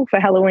 school for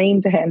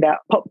Halloween to hand out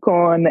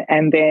popcorn.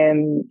 And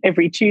then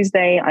every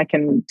Tuesday I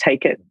can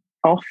take it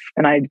off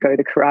and I'd go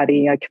to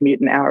karate. I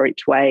commute an hour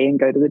each way and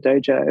go to the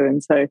dojo.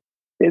 And so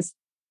there's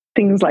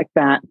things like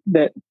that,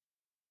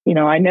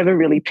 I never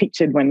really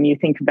pictured when you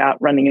think about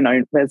running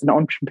as an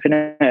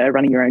entrepreneur,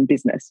 running your own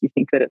business. You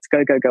think that it's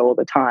go, go, go all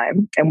the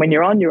time. And when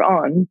you're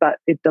on, but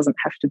it doesn't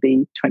have to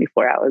be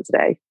 24 hours a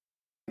day.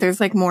 There's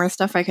like more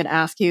stuff I could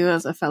ask you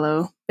as a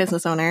fellow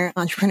business owner,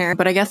 entrepreneur,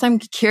 but I guess I'm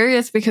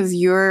curious because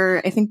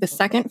you're, I think, the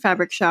second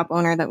fabric shop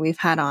owner that we've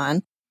had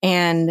on.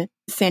 And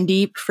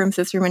Sandeep from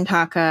Sister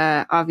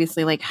Mintaka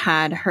obviously like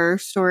had her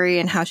story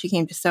and how she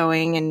came to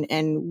sewing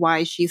and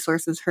why she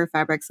sources her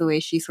fabrics the way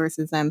she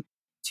sources them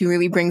to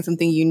really bring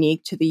something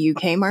unique to the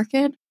UK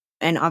market.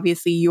 And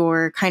obviously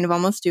you're kind of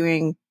almost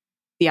doing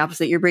the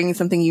opposite. You're bringing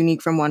something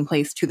unique from one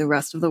place to the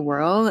rest of the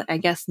world. I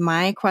guess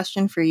my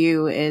question for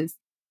you is,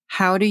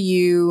 how do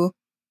you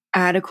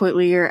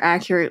adequately or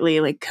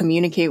accurately like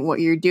communicate what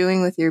you're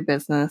doing with your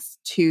business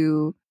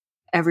to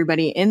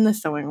everybody in the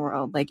sewing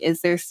world? Like,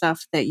 is there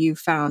stuff that you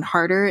found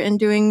harder in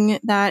doing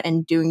that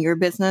and doing your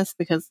business?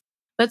 Because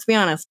let's be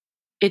honest,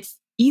 it's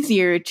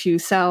easier to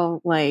sell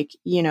like,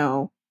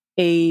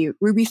 a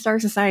Ruby Star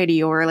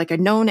Society or like a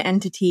known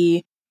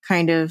entity,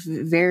 kind of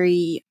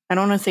very, I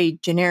don't want to say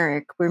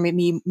generic, where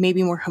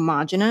maybe more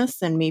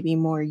homogenous and maybe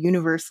more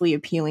universally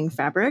appealing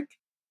fabric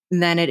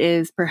than it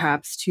is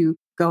perhaps to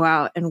go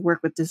out and work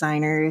with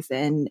designers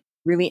and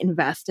really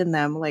invest in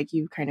them, like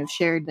you kind of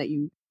shared that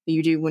you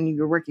do when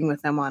you're working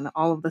with them on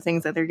all of the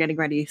things that they're getting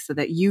ready so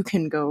that you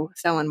can go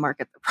sell and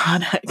market the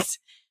product.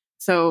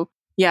 So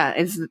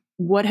yeah,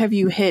 what have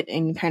you hit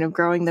in kind of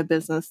growing the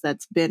business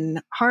that's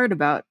been hard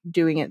about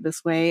doing it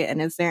this way?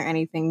 And is there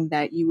anything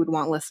that you would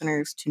want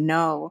listeners to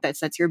know that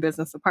sets your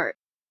business apart?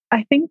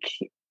 I think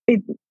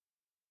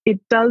it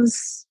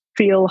does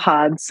feel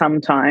hard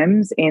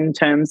sometimes in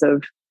terms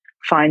of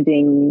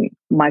finding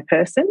my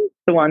person,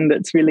 the one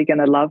that's really going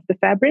to love the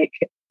fabric.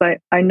 But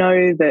I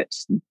know that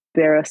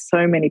there are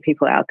so many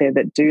people out there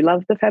that do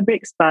love the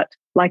fabrics, but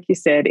like you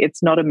said,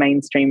 it's not a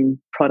mainstream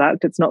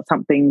product. It's not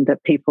something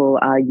that people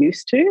are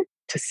used to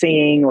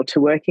seeing or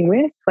to working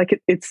with.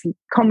 Like it's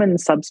common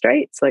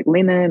substrates like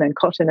linen and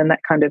cotton and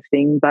that kind of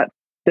thing, but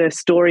the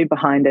story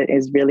behind it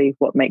is really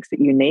what makes it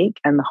unique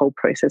and the whole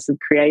process of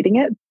creating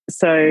it.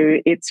 So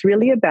it's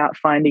really about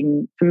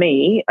finding, for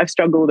me, I've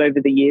struggled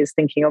over the years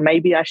thinking, oh,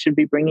 maybe I should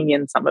be bringing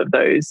in some of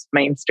those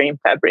mainstream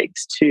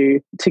fabrics to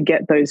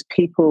get those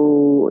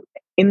people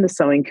in the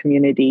sewing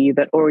community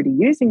that are already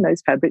using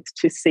those fabrics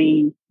to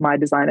see my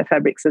designer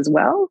fabrics as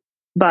well.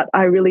 But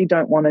I really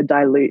don't want to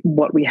dilute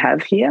what we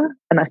have here.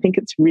 And I think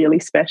it's really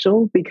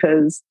special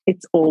because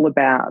it's all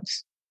about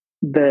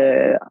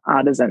the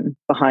artisan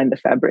behind the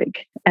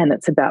fabric, and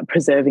it's about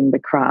preserving the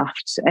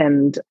craft.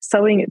 And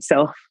sewing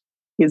itself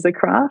is a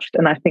craft,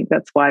 and I think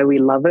that's why we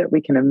love it.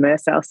 We can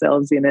immerse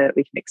ourselves in it,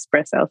 we can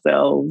express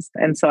ourselves,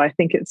 and so I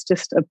think it's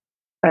just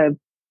a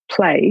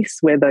place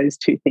where those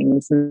two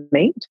things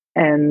meet.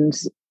 And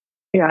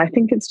yeah, I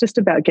think it's just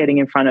about getting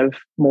in front of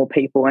more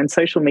people, and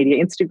social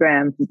media.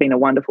 Instagram has been a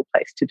wonderful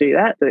place to do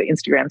that. The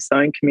Instagram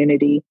sewing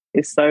community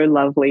is so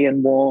lovely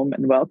and warm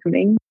and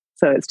welcoming.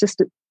 So it's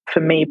just, for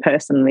me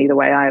personally, the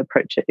way I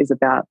approach it is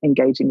about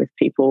engaging with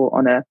people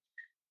on a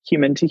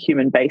human to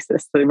human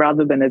basis. So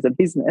rather than as a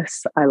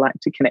business, I like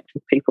to connect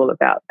with people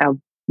about our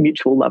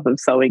mutual love of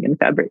sewing and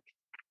fabric.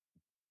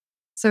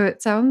 So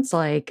it sounds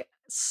like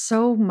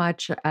so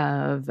much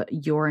of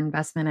your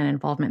investment and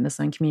involvement in the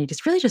sewing community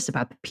is really just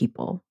about the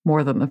people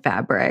more than the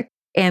fabric.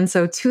 And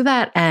so to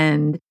that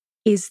end,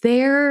 is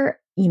there,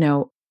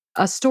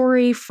 a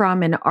story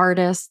from an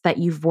artist that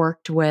you've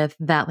worked with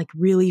that like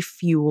really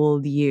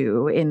fueled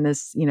you in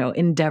this,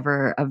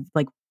 endeavor of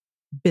like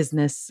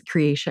business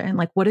creation?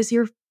 Like, what is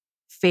your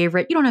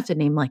favorite? You don't have to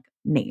name like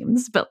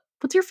names, but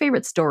what's your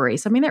favorite story?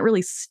 Something that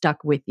really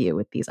stuck with you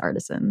with these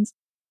artisans?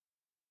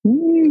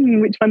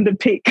 Which one to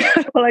pick?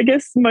 Well, I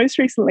guess most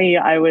recently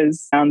I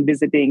was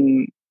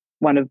visiting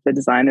one of the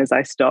designers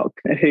I stock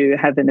who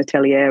have an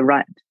atelier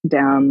right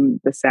down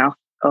the south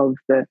of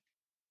the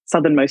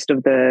southernmost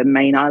of the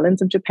main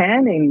islands of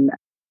Japan.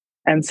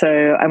 And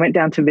so I went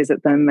down to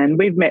visit them, and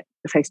we've met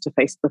face to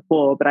face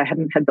before, but I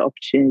hadn't had the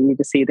opportunity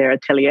to see their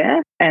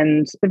atelier.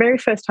 And the very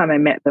first time I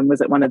met them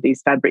was at one of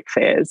these fabric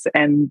fairs,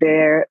 and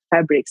their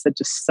fabrics are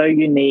just so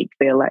unique.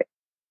 They're like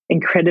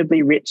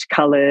incredibly rich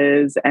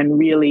colors and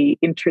really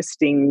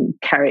interesting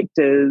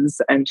characters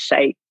and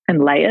shape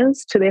and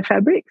layers to their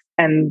fabrics.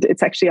 And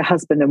it's actually a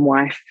husband and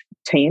wife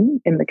team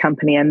in the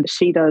company, and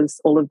she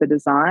does all of the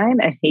design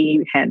and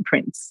he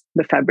handprints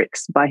the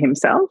fabrics by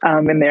himself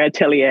in their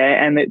atelier.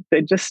 And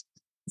they're just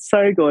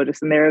so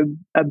gorgeous, and they're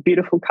a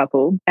beautiful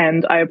couple.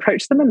 And I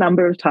approached them a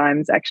number of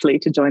times actually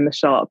to join the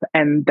shop,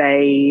 and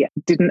they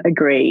didn't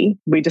agree.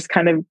 We just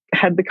kind of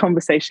had the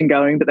conversation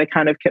going, but they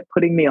kind of kept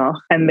putting me off.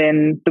 And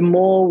then the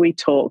more we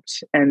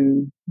talked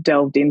and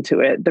delved into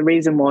it, the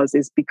reason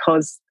is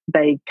because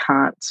they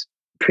can't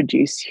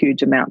produce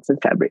huge amounts of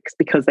fabrics,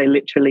 because they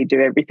literally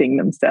do everything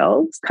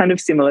themselves, kind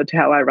of similar to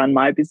how I run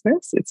my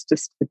business. It's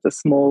a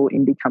small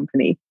indie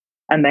company.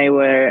 And they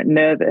were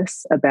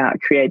nervous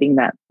about creating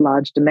that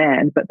large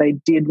demand, but they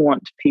did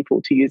want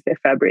people to use their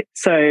fabric.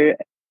 So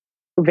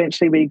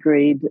eventually we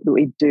agreed that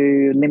we'd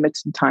do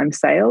limited time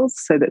sales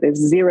so that there's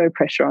zero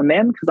pressure on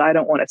them, because I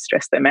don't want to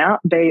stress them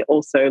out. They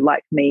also,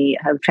 like me,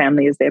 have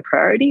family as their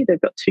priority.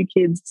 They've got 2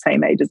 kids,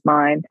 same age as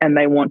mine, and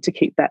they want to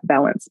keep that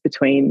balance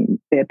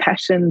between their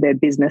passion, their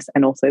business,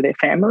 and also their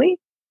family.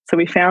 So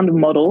we found a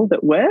model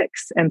that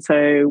works. And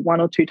so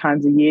 1 or 2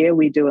 times a year,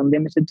 we do a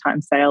limited time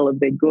sale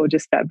of their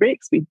gorgeous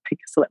fabrics. We pick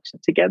a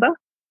selection together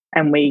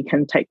and we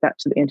can take that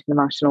to the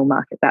international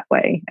market that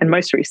way. And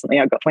most recently,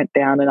 I went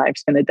down and I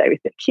spent a day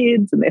with their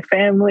kids and their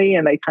family,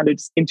 and they kind of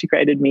just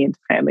integrated me into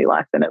family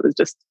life. And it was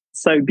just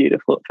so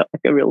beautiful. It felt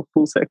like a real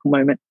full circle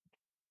moment.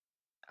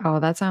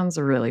 Oh, that sounds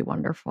really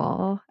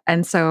wonderful.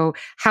 And so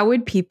how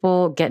would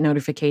people get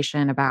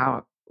notification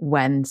about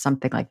when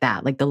something like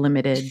that, like the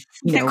limited,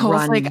 Nicole's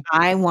run? like,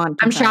 I want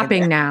to I'm buy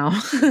shopping this. now.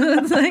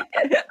 It's like,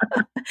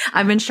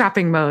 I'm in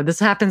shopping mode. This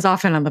happens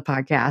often on the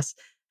podcast.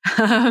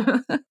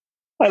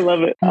 I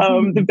love it.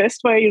 The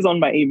best way is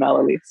on my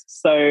email list.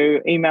 So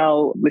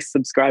email list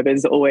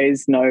subscribers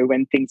always know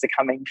when things are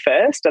coming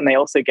first, and they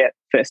also get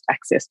first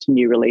access to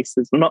new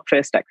releases. Well, not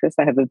first access,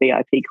 I have a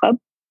VIP club.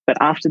 But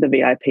after the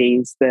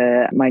VIPs,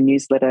 my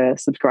newsletter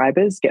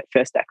subscribers get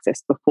first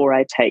access before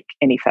I take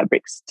any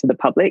fabrics to the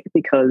public,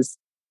 because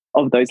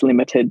of those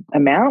limited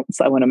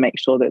amounts. I want to make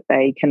sure that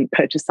they can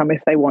purchase some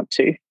if they want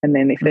to. And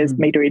then if there's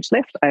meterage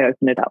left, I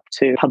open it up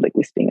to public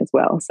listing as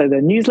well. So the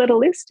newsletter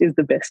list is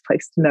the best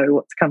place to know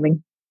what's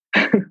coming.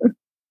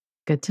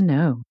 Good to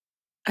know.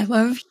 I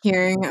love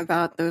hearing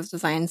about those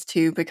designs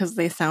too, because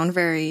they sound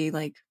very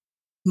like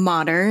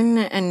modern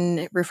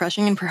and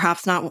refreshing, and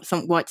perhaps not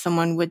what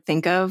someone would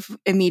think of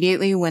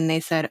immediately when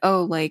they said,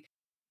 oh, like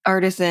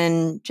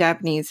artisan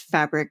Japanese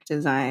fabric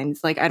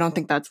designs. Like, I don't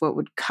think that's what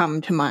would come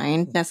to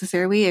mind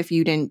necessarily if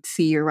you didn't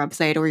see your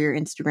website or your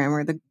Instagram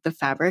or the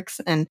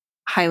fabrics. And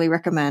highly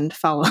recommend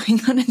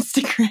following on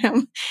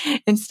Instagram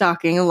and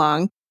stalking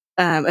along.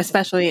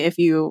 Especially if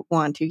you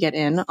want to get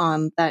in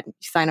on that,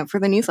 sign up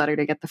for the newsletter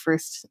to get the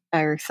first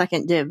or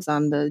second dibs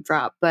on the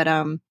drop. But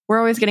we're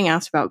always getting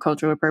asked about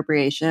cultural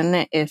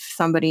appropriation if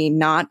somebody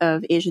not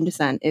of Asian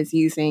descent is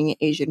using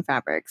Asian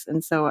fabrics.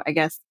 And so I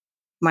guess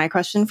my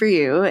question for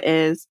you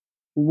is,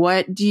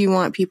 what do you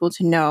want people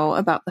to know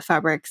about the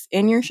fabrics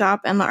in your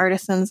shop and the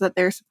artisans that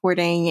they're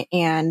supporting?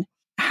 And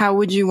how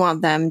would you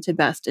want them to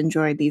best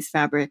enjoy these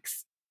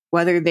fabrics,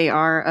 whether they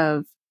are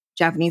of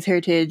Japanese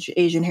heritage,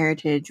 Asian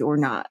heritage, or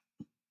not?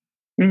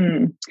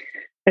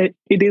 It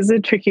is a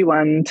tricky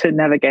one to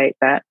navigate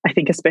that. I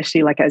think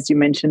especially like, as you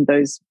mentioned,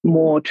 those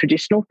more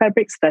traditional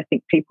fabrics that I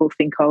think people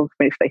think of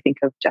if they think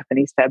of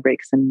Japanese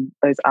fabrics and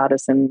those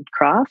artisan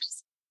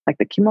crafts, like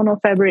the kimono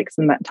fabrics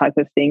and that type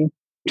of thing.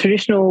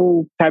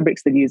 Traditional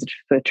fabrics that are used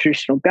for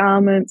traditional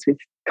garments with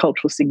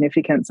cultural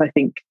significance, I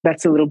think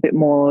that's a little bit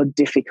more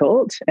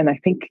difficult. And I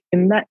think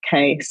in that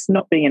case,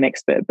 not being an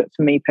expert, but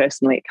for me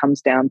personally, it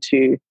comes down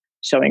to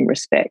showing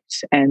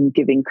respect and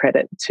giving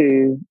credit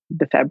to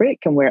the fabric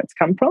and where it's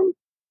come from.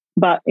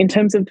 But in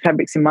terms of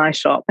fabrics in my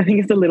shop, I think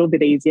it's a little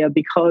bit easier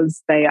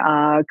because they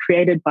are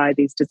created by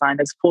these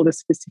designers for the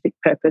specific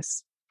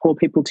purpose for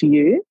people to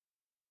use.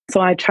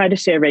 So I try to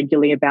share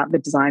regularly about the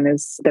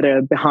designers that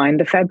are behind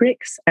the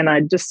fabrics. And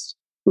I just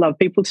love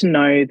people to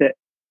know that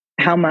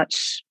how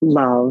much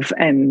love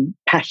and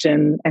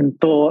passion and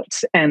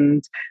thought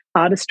and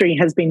artistry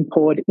has been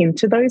poured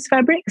into those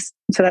fabrics.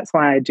 So that's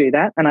why I do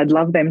that. And I'd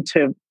love them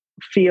to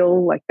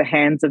feel like the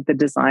hands of the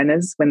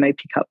designers when they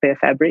pick up their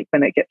fabric,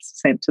 when it gets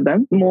sent to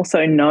them. More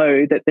so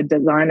know that the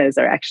designers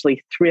are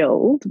actually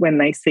thrilled when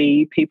they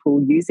see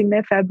people using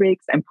their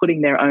fabrics and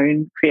putting their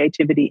own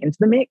creativity into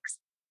the mix.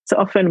 So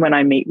often when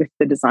I meet with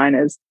the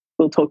designers,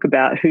 we'll talk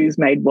about who's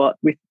made what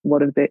with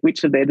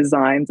which of their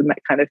designs and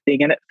that kind of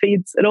thing. And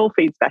it all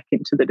feeds back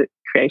into the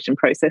creation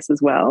process as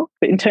well.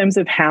 But in terms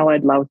of how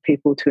I'd love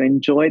people to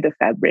enjoy the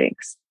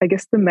fabrics, I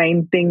guess the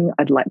main thing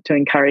I'd like to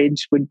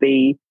encourage would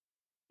be,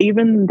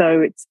 even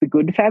though it's the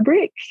good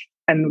fabric,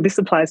 and this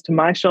applies to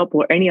my shop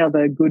or any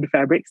other good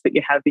fabrics that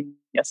you have in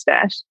your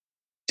stash,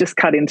 just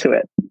cut into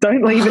it.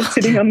 Don't leave it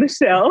sitting on the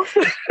shelf.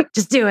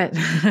 Just do it.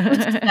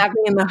 Just stab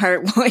me in the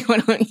heart. Why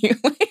don't you?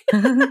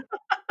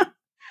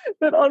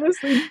 But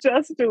honestly,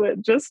 just do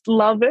it. Just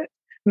love it.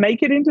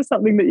 Make it into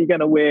something that you're going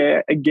to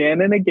wear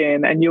again and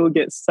again, and you'll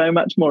get so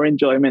much more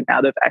enjoyment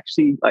out of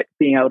actually like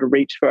being able to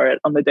reach for it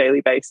on a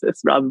daily basis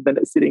rather than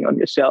it sitting on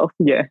your shelf.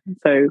 Yeah.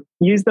 So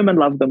use them and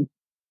love them.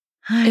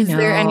 Is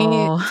there any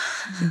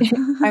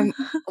I'm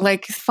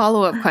like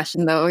follow-up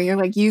question though? You're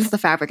like, use the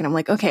fabric, and I'm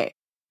like, okay,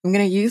 I'm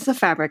going to use the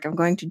fabric. I'm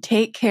going to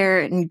take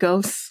care and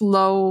go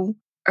slower,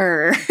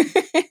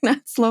 not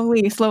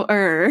slowly,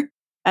 slower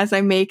as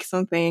I make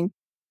something.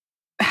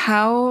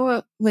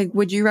 How, like,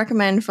 would you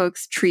recommend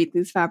folks treat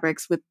these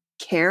fabrics with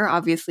care?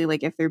 Obviously,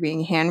 like if they're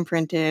being hand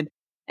printed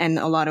and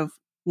a lot of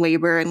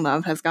labor and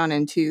love has gone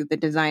into the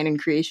design and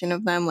creation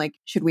of them, like,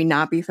 should we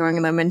not be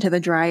throwing them into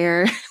the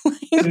dryer?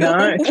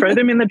 No, throw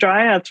them in the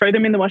dryer, throw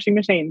them in the washing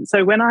machine.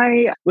 So when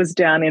I was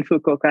down in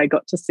Fukuoka, I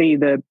got to see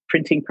the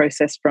printing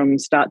process from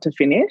start to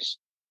finish.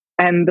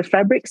 And the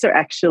fabrics are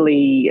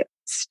actually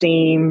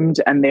steamed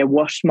and they're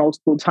washed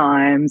multiple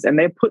times and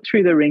they're put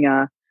through the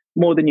wringer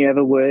more than you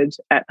ever would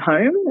at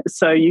home.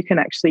 So you can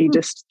actually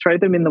just throw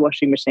them in the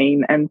washing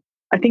machine. And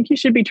I think you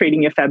should be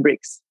treating your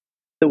fabrics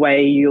the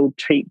way you'll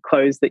treat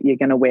clothes that you're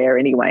going to wear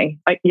anyway.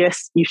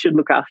 Yes, you should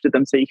look after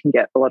them so you can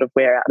get a lot of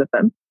wear out of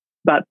them.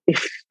 But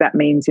if that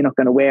means you're not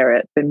going to wear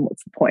it, then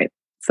what's the point?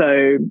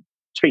 So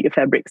treat your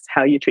fabrics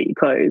how you treat your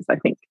clothes, I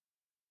think.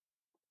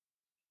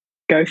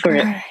 Go for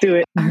it. Do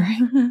it. All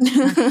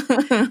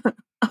right.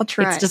 I'll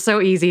try. It's just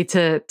so easy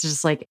to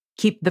just like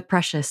keep the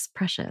precious.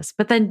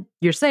 But then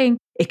you're saying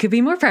it could be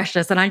more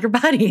precious and on your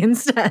body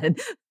instead.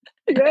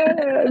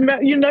 Yeah.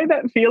 You know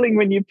that feeling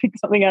when you pick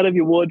something out of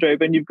your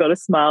wardrobe and you've got a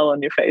smile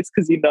on your face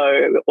because you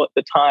know what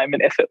the time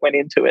and effort went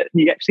into it.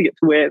 And you actually get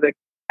to wear the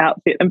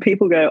outfit and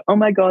people go, oh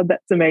my God,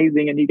 that's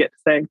amazing. And you get to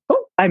say,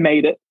 oh, I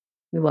made it.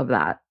 We love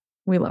that.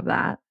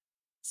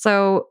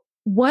 So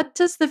what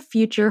does the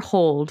future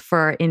hold for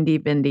our INDY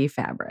BINDY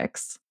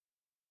fabrics?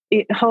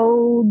 It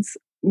holds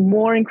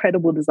more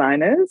incredible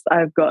designers.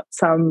 I've got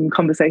some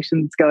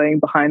conversations going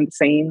behind the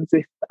scenes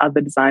with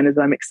other designers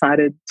I'm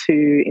excited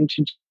to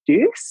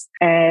introduce.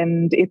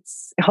 And it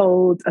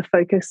holds a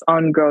focus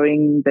on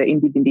growing the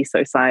INDY BINDY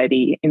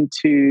Society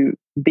into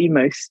the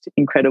most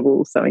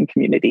incredible sewing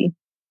community.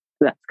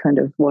 That's kind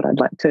of what I'd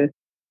like to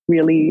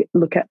really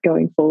look at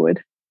going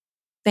forward.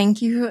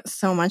 Thank you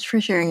so much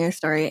for sharing your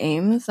story,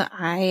 Ames.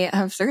 I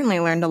have certainly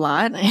learned a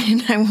lot,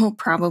 and I will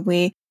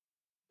probably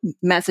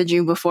message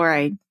you before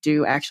I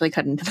do actually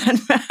cut into that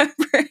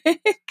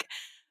fabric.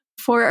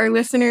 For our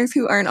listeners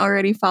who aren't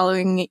already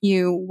following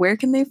you, where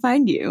can they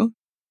find you?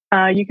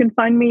 You can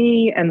find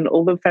me and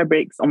all the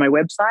fabrics on my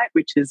website,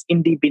 which is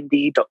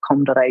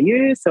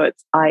indybindy.com.au. So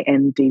it's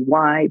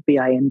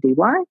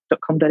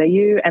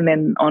INDYBINDY.com.au. And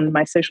then on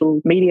my social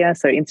media,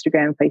 so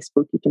Instagram,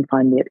 Facebook, you can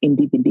find me at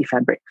INDY BINDY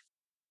Fabrics.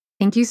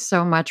 Thank you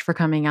so much for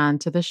coming on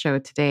to the show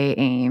today,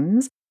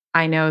 Ames.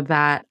 I know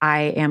that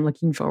I am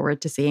looking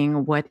forward to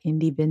seeing what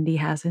INDY BINDY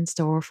has in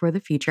store for the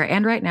future.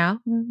 And right now,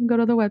 go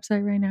to the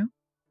website right now.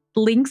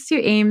 Links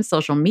to Ames'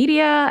 social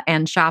media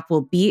and shop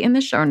will be in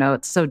the show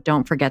notes, so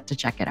don't forget to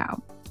check it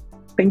out.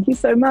 Thank you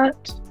so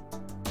much.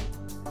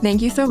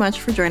 Thank you so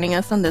much for joining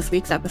us on this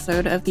week's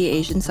episode of the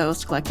Asian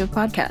Sewist Collective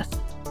podcast.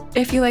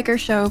 If you like our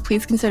show,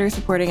 please consider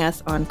supporting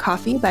us on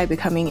Ko-fi by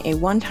becoming a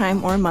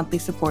one-time or monthly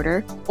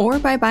supporter, or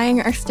by buying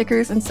our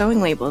stickers and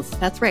sewing labels.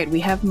 That's right, we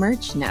have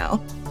merch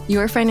now.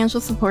 Your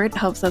financial support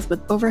helps us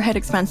with overhead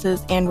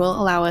expenses and will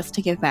allow us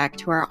to give back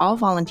to our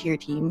all-volunteer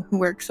team who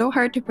work so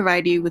hard to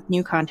provide you with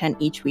new content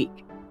each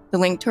week. The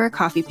link to our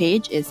Ko-fi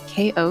page is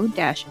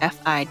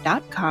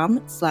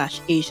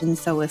ko-fi.com/Asian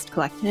Sewist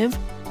Collective,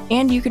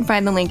 and you can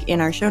find the link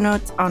in our show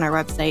notes, on our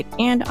website,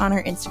 and on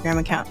our Instagram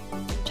account.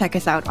 Check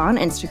us out on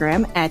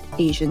Instagram at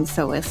Asian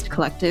Sewist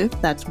Collective.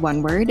 That's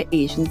one word,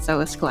 Asian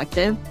Sewist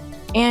Collective.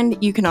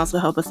 And you can also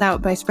help us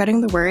out by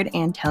spreading the word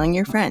and telling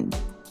your friends.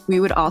 We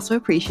would also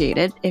appreciate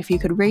it if you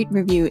could rate,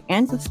 review,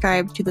 and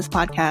subscribe to this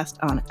podcast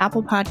on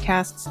Apple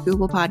Podcasts,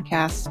 Google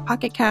Podcasts,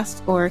 Pocket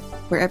Casts, or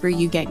wherever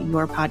you get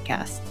your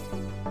podcasts.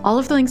 All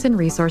of the links and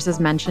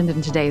resources mentioned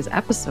in today's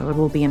episode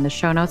will be in the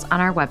show notes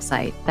on our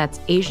website. That's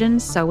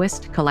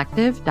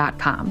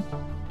asiansewistcollective.com.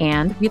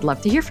 And we'd love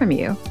to hear from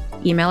you.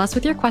 Email us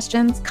with your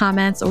questions,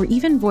 comments, or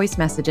even voice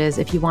messages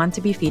if you want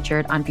to be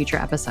featured on future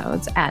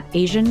episodes at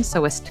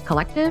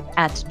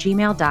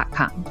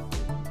asiansewistcollective@gmail.com.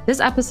 This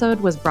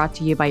episode was brought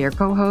to you by your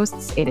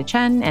co-hosts, Ada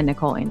Chen and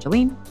Nicole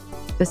Angeline.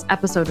 This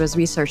episode was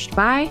researched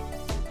by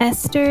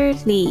Esther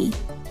Lee,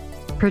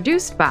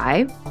 produced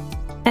by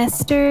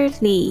Esther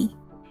Lee,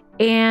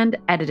 and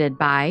edited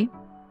by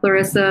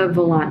Larissa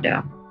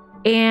Volando,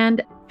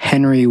 and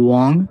Henry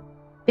Wong.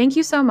 Thank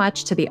you so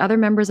much to the other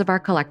members of our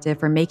collective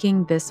for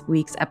making this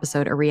week's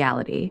episode a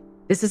reality.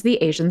 This is the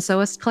Asian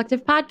Sewist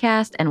Collective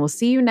podcast, and we'll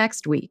see you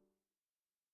next week.